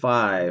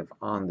 25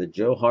 on the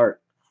Joe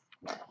Hart.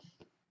 All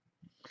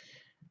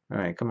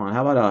right, come on.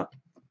 How about a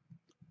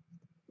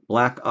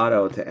black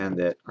auto to end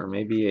it, or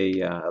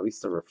maybe a at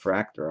least a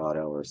refractor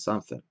auto or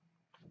something.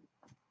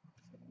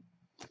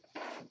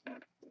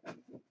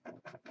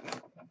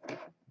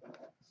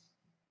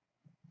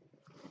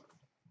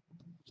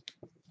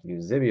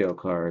 Eusebio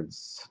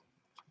cards.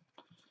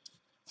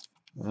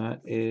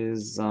 That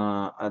is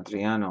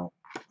Adriano.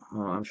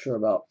 Oh, I'm sure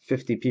about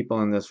 50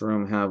 people in this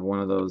room have one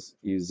of those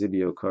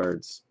Eusebio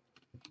cards.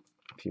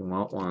 If you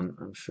want one,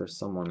 I'm sure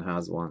someone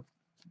has one.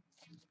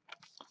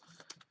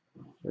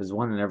 There's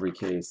one in every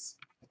case.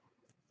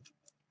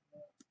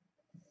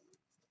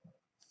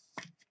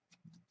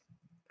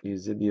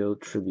 Eusebio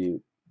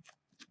Tribute.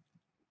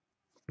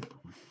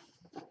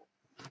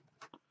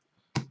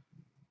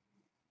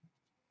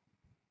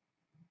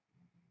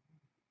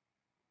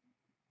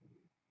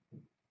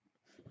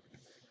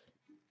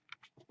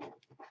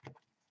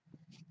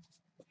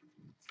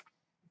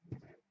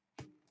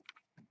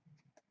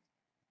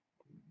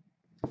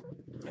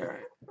 All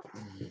right.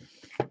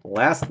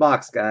 Last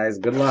box, guys.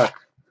 Good luck.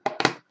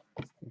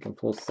 You can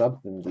pull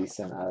something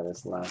decent out of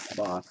this last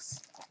box.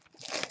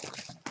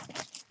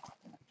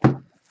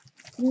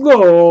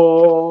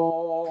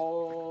 Gol!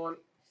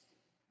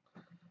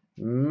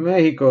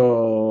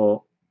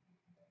 Mexico.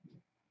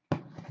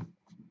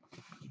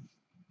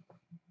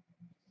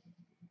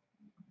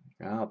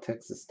 Oh,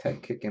 Texas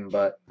Tech kicking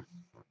butt.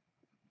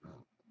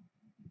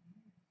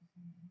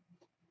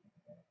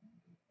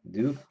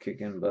 Duke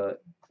kicking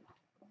butt.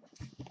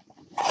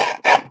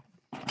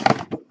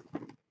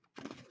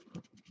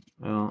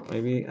 Well,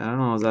 maybe, I don't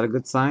know, is that a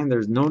good sign?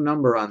 There's no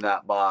number on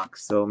that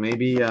box, so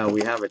maybe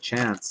we have a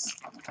chance.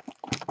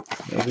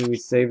 Maybe we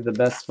save the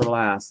best for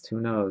last. Who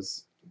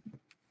knows?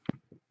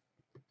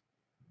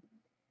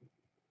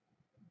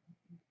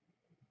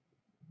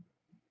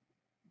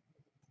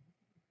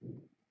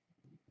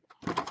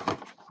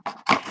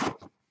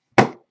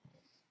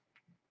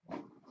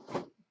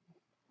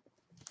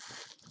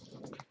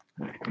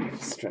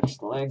 Stretch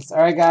the legs. All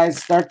right,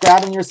 guys, start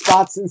grabbing your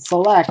spots in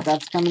Select.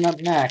 That's coming up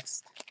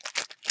next.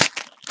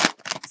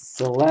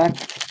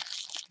 Select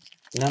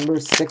number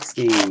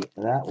 60.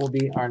 That will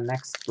be our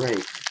next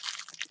break.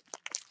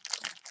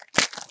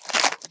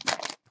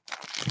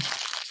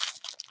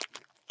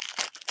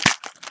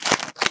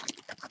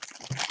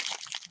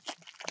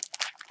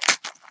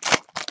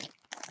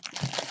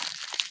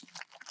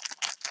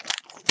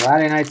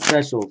 Friday night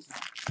specials.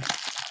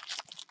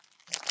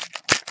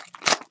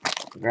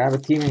 Grab a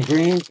team in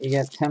green, you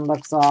get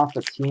 $10 off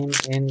a team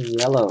in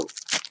yellow.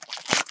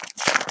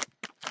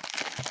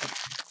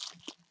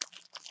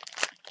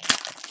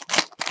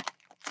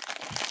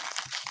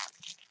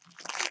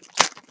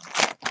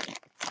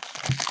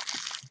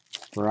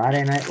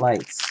 Friday Night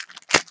Lights.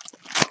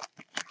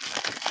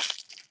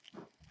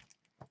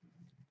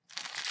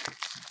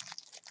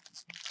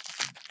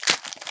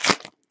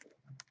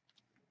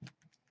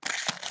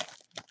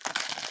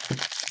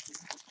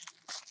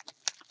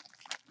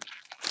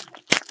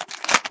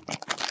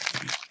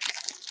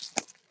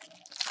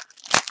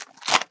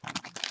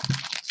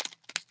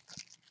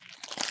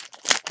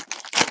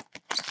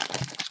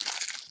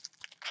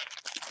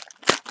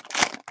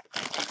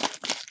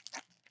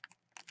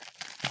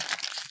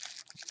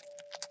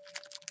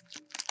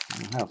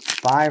 I have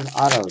 5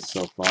 autos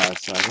so far,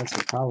 so I guess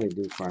we'll probably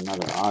do for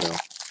another auto.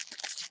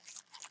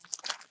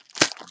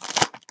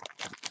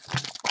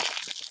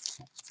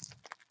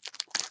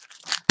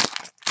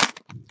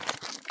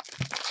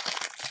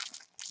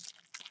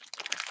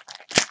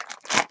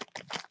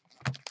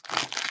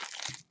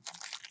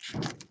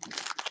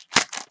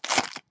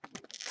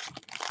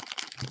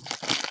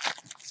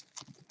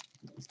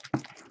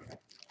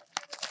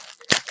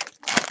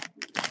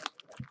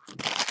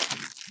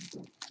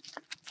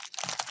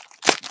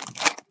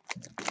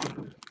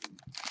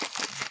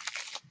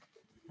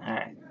 All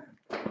right.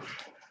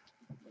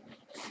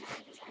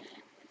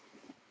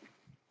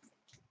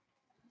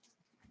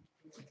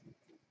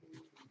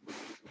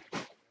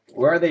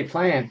 Where are they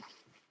playing?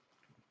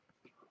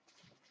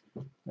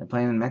 They're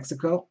playing in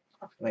Mexico?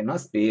 They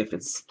must be if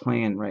it's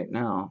playing right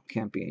now.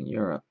 Can't be in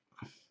Europe.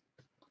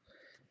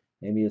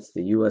 Maybe it's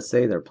the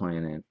USA they're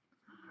playing in.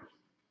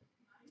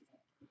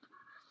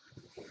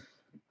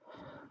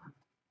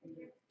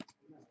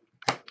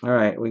 All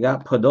right, we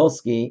got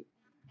Podolski,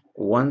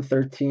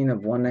 113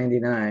 of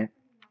 199.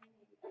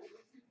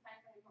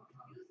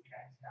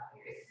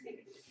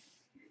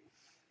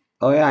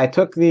 Oh yeah, I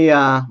took the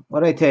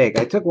what did I take?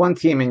 I took one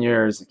team in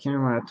yours. I can't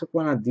remember. I took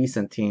one a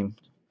decent team.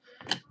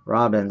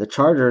 Robin. The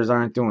Chargers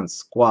aren't doing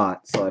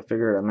squat, so I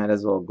figured I might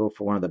as well go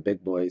for one of the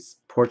big boys.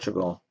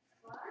 Portugal.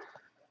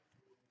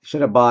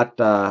 Should have bought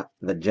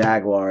the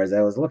Jaguars.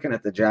 I was looking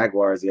at the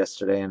Jaguars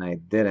yesterday and I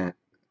didn't.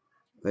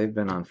 They've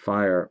been on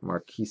fire.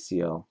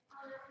 Marquisio.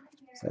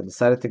 So I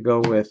decided to go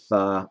with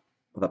the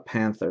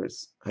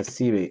Panthers.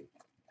 Hasibi.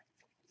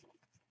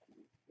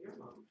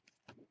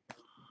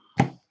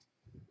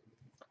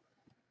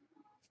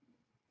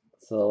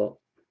 So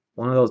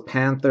one of those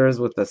Panthers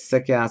with the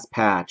sick ass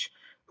patch.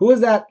 Who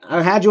was that?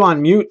 I had you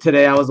on mute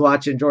today. I was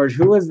watching George.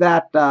 Who was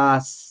that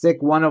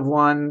sick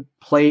 1-of-1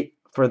 plate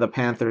for the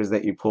Panthers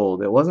that you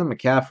pulled? It wasn't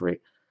McCaffrey.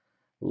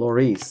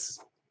 Lloris.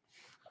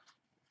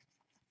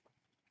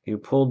 You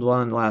pulled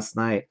one last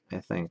night, I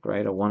think,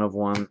 right? A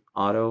 1-of-1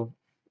 auto.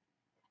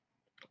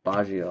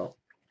 Baggio.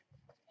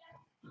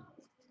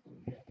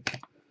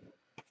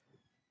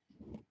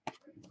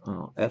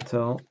 Oh,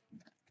 Eto.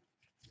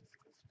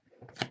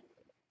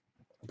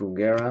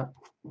 Bugera.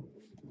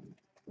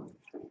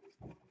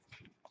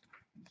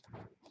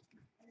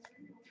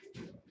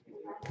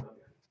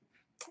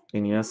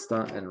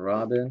 Iniesta and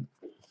Robin.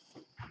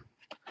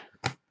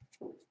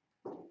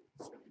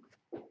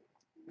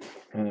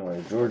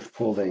 Anyway, George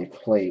pulled a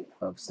plate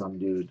of some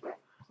dude.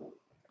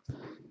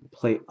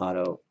 Plate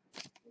auto.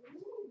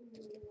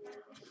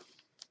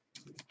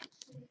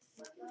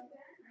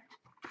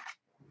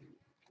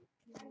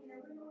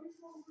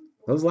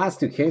 Those last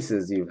two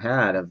cases you've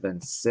had have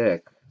been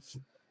sick.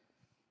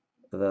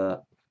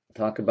 The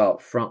talk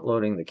about front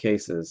loading the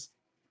cases.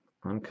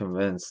 I'm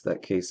convinced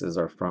that cases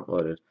are front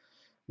loaded.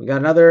 We got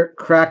another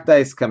cracked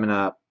ice coming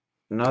up.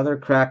 Another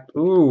cracked.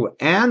 Ooh,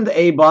 and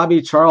a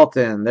Bobby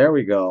Charlton. There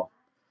we go.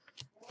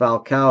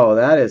 Falcao.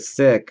 That is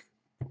sick.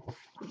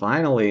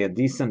 Finally, a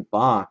decent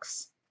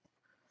box.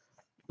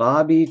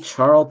 Bobby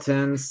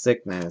Charlton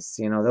sickness.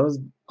 You know, those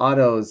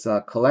autos,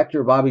 collect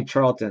your Bobby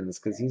Charltons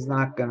because he's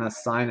not going to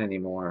sign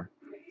anymore.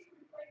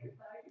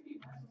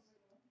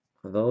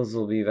 Those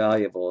will be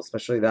valuable,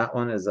 especially that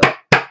one is a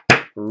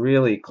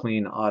really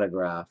clean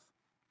autograph.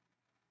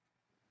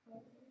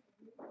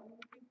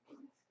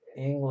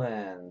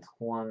 England,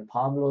 Juan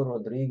Pablo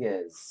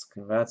Rodriguez.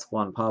 Congrats,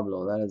 Juan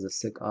Pablo. That is a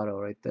sick auto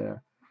right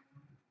there.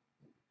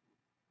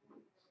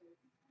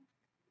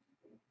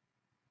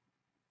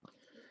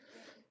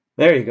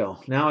 There you go.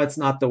 Now it's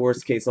not the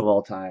worst case of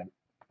all time.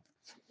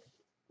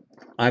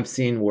 I've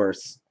seen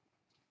worse.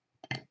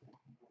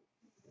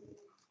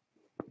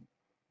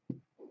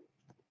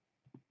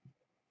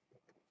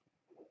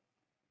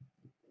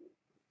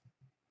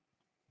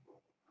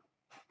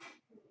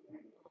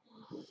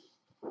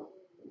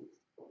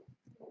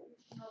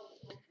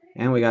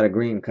 And we got a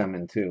green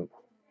coming too.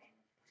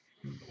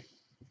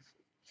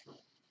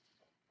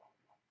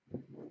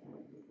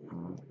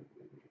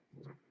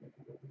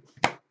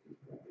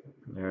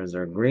 There's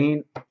our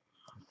green.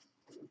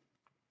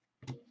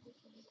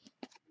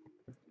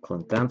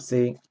 Clint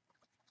Dempsey.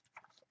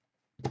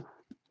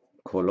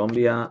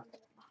 Colombia.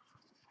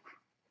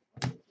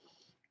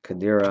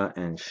 Kadira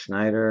and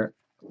Schneider.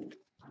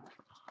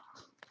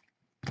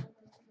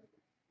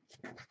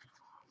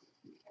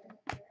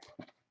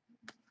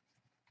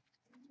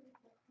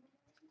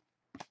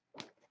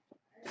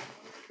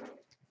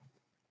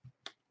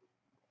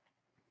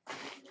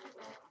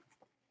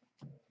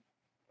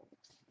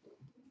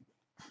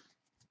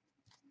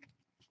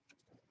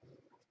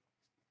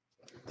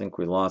 I think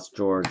we lost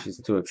George.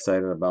 He's too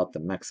excited about the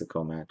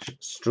Mexico match.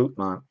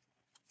 Strootman.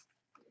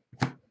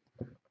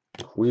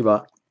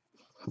 Cuiba.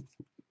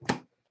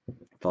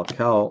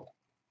 Falcao.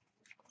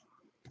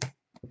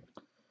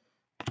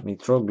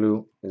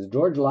 Mitroglou. Is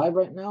George live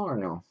right now or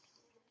no?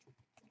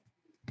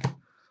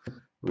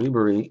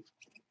 Ribery.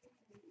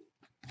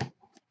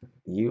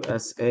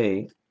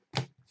 USA.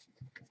 Let's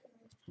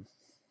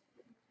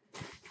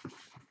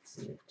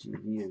see if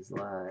GV is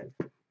live.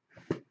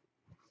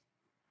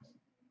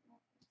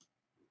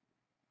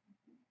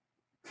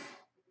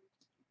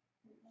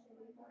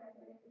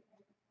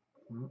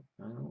 I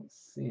don't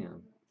see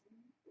him.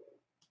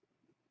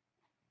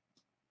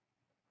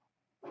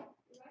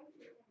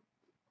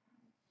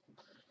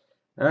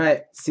 All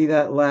right, see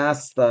that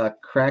last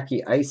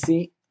cracky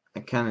icy?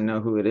 I kind of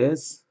know who it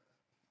is.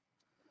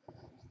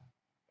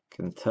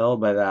 Can tell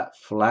by that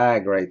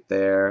flag right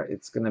there.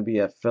 It's going to be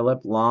a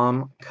Philip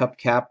Lahm Cup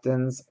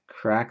Captains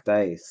Cracked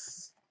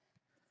Ice.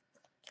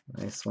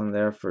 Nice one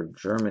there for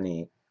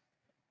Germany.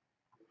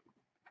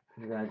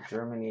 You got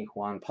Germany,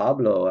 Juan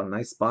Pablo. A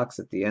nice box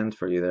at the end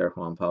for you there,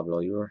 Juan Pablo.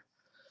 You were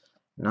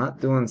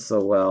not doing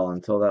so well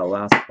until that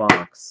last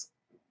box.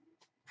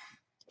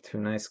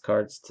 Two nice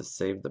cards to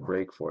save the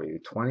break for you.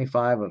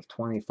 25 of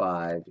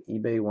 25.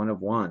 eBay 1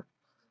 of 1.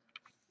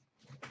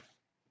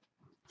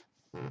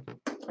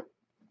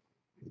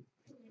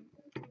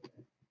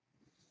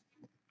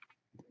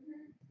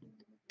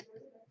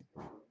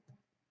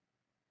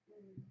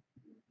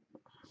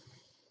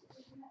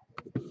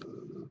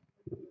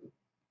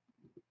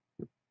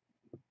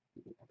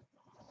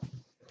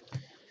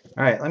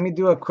 All right, let me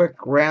do a quick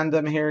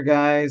random here,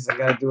 guys. I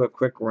got to do a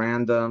quick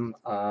random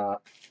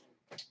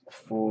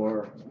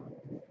for...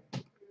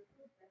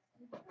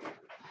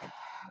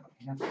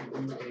 I have to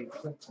do a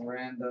quick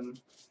random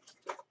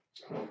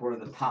for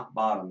the top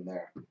bottom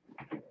there.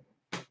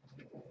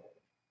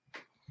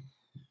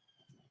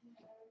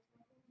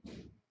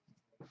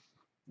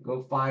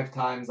 Go 5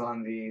 times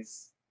on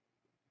these.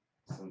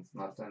 Since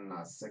nothing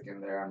sick in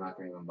there, I'm not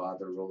going to even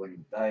bother rolling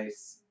the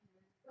dice.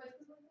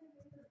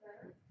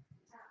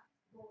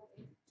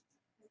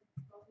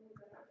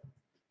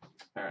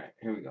 All right,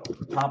 here we go.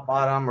 Top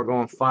bottom, we're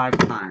going 5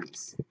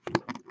 times.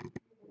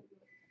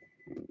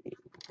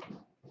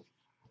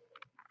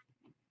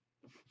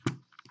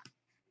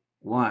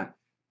 1,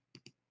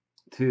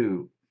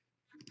 2,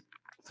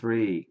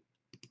 3,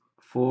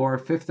 4.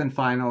 5th and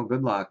final.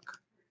 Good luck.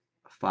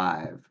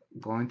 5.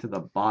 Going to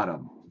the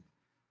bottom.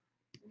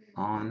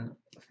 On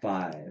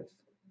 5.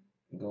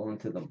 Going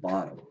to the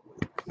bottom.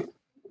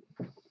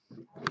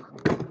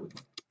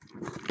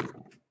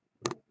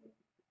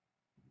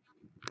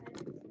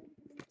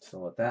 So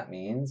what that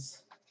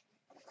means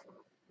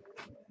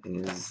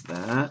is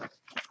that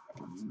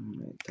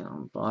right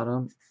down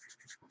bottom.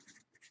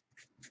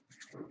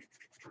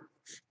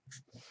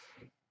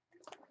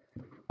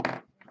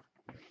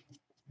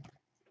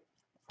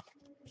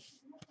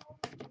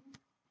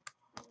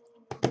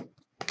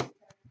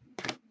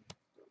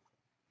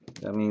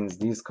 That means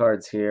these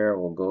cards here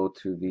will go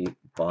to the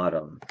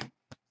bottom.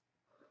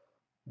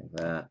 Like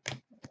that.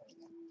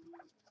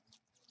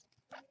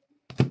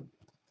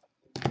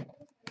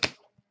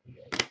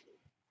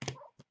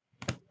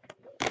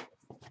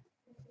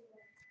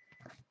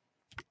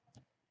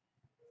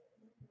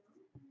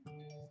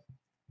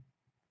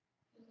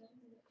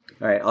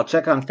 All right, I'll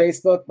check on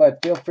Facebook,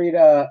 but feel free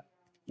to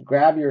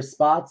grab your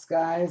spots,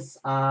 guys.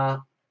 All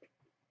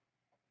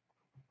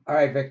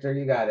right, Victor,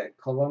 you got it.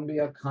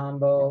 Colombia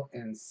combo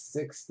in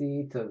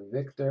 60 to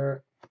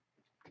Victor.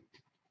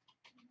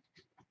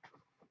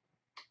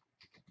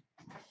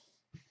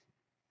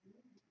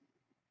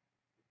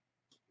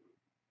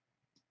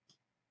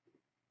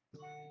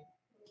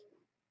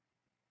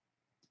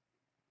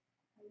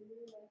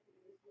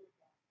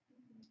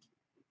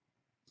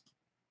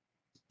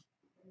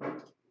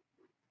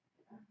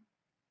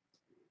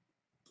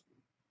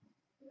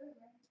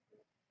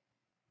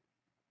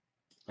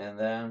 And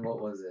then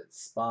what was it?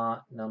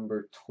 Spot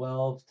number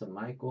 12 to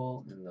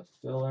Michael in the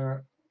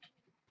filler.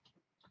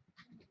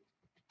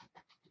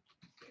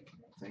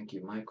 Thank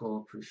you, Michael.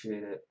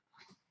 Appreciate it.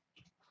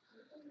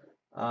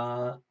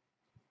 All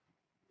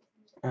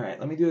right,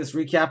 let me do this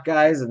recap,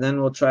 guys, and then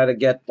we'll try to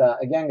get,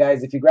 again,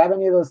 guys, if you grab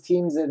any of those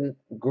teams in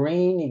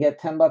green, you get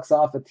 10 bucks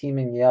off a team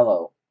in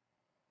yellow.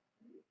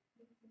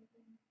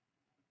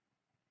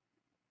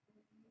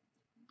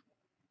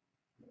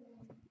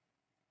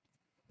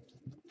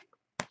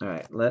 All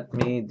right, let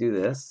me do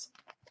this.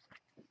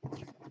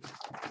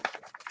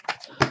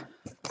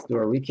 Let's do a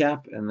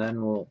recap, and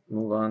then we'll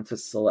move on to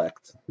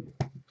select.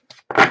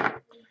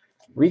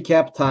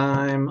 Recap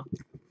time.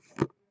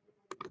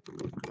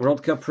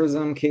 World Cup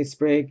Prizm case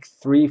break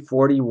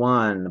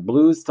 341.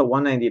 Blues to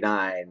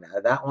 199.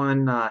 That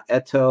one,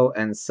 Eto'o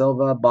and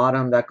Silva.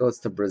 Bottom, that goes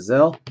to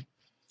Brazil.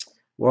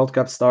 World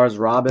Cup stars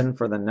Robin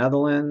for the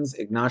Netherlands.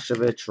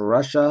 Ignashevich,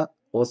 Russia.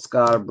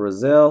 Oscar,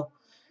 Brazil.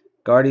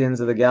 Guardians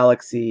of the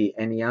Galaxy,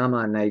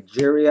 Enyama,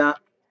 Nigeria.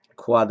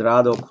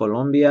 Cuadrado,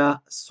 Colombia.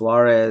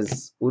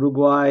 Suarez,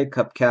 Uruguay.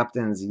 Cup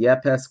captains,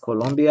 Yepes,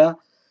 Colombia.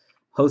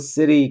 Host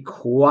city,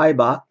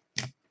 Cuiabá.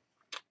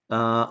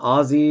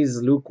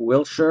 Aussies, Luke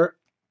Wilshire.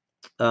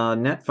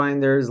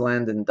 Netfinders,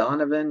 Landon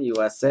Donovan,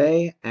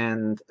 USA.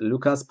 And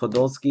Lukas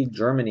Podolski,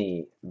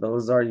 Germany.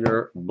 Those are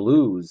your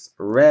blues.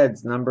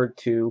 Reds, number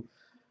 2,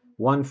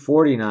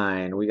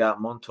 149. We got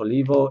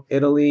Montolivo,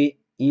 Italy.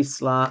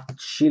 Isla,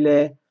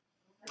 Chile.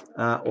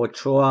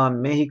 Ochoa,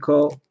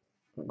 Mexico.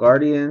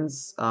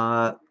 Guardians,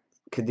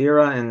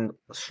 Kadira and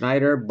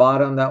Schneider.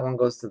 Bottom, that one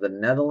goes to the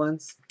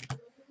Netherlands.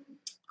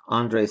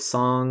 Andre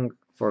Song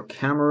for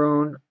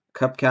Cameroon.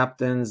 Cup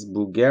captains,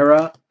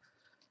 Bugera.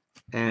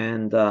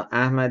 and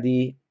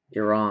Ahmadi,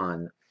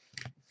 Iran.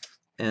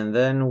 And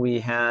then we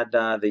had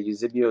the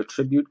Eusebio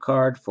tribute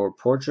card for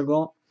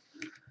Portugal,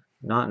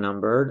 not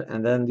numbered.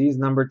 And then these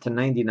numbered to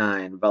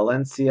 99.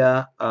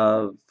 Valencia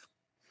of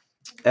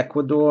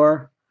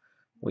Ecuador.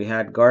 We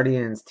had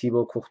Guardians,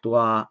 Thibaut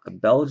Courtois,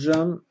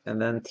 Belgium.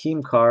 And then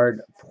team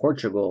card,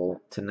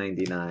 Portugal to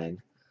 99.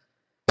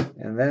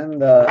 And then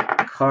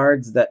the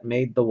cards that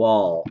made the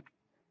wall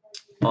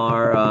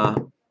are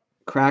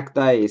cracked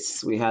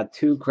ice. We had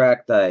 2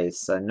 cracked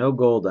ice. No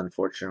gold,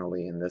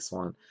 unfortunately, in this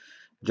one.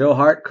 Joe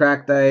Hart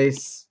cracked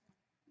ice,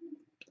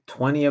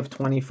 20 of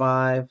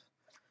 25.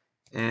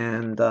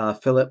 And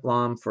Philip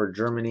Lahm for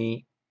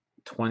Germany,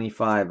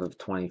 25 of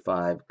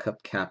 25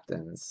 Cup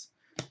captains.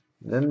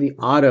 Then the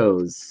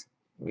autos.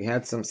 We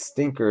had some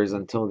stinkers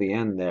until the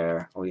end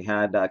there. We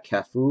had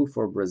Cafu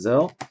for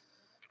Brazil.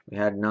 We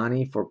had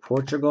Nani for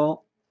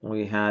Portugal.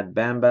 We had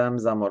Bam Bam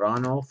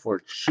Zamorano for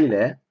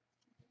Chile.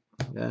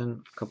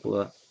 Then a couple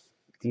of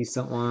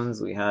decent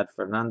ones. We had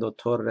Fernando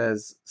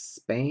Torres,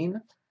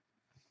 Spain.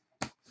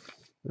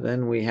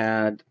 Then we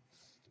had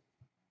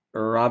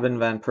Robin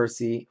van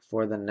Persie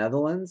for the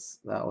Netherlands.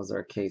 That was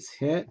our case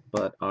hit,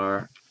 but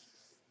our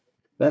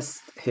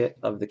best hit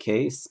of the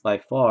case by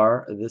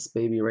far, this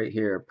baby right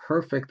here.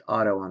 Perfect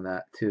auto on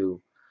that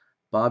too.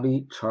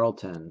 Bobby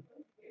Charlton.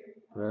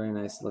 Very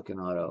nice looking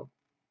auto.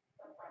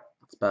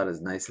 It's about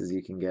as nice as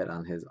you can get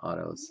on his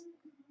autos.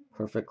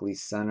 Perfectly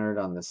centered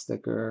on the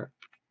sticker.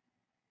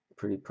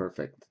 Pretty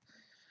perfect.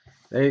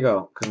 There you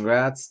go.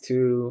 Congrats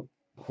to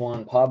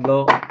Juan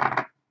Pablo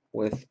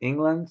with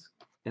England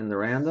in the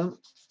random.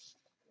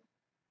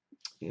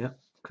 Yep.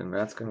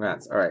 Congrats,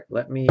 congrats. All right,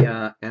 let me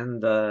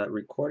end the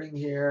recording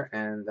here,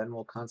 and then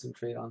we'll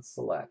concentrate on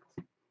select.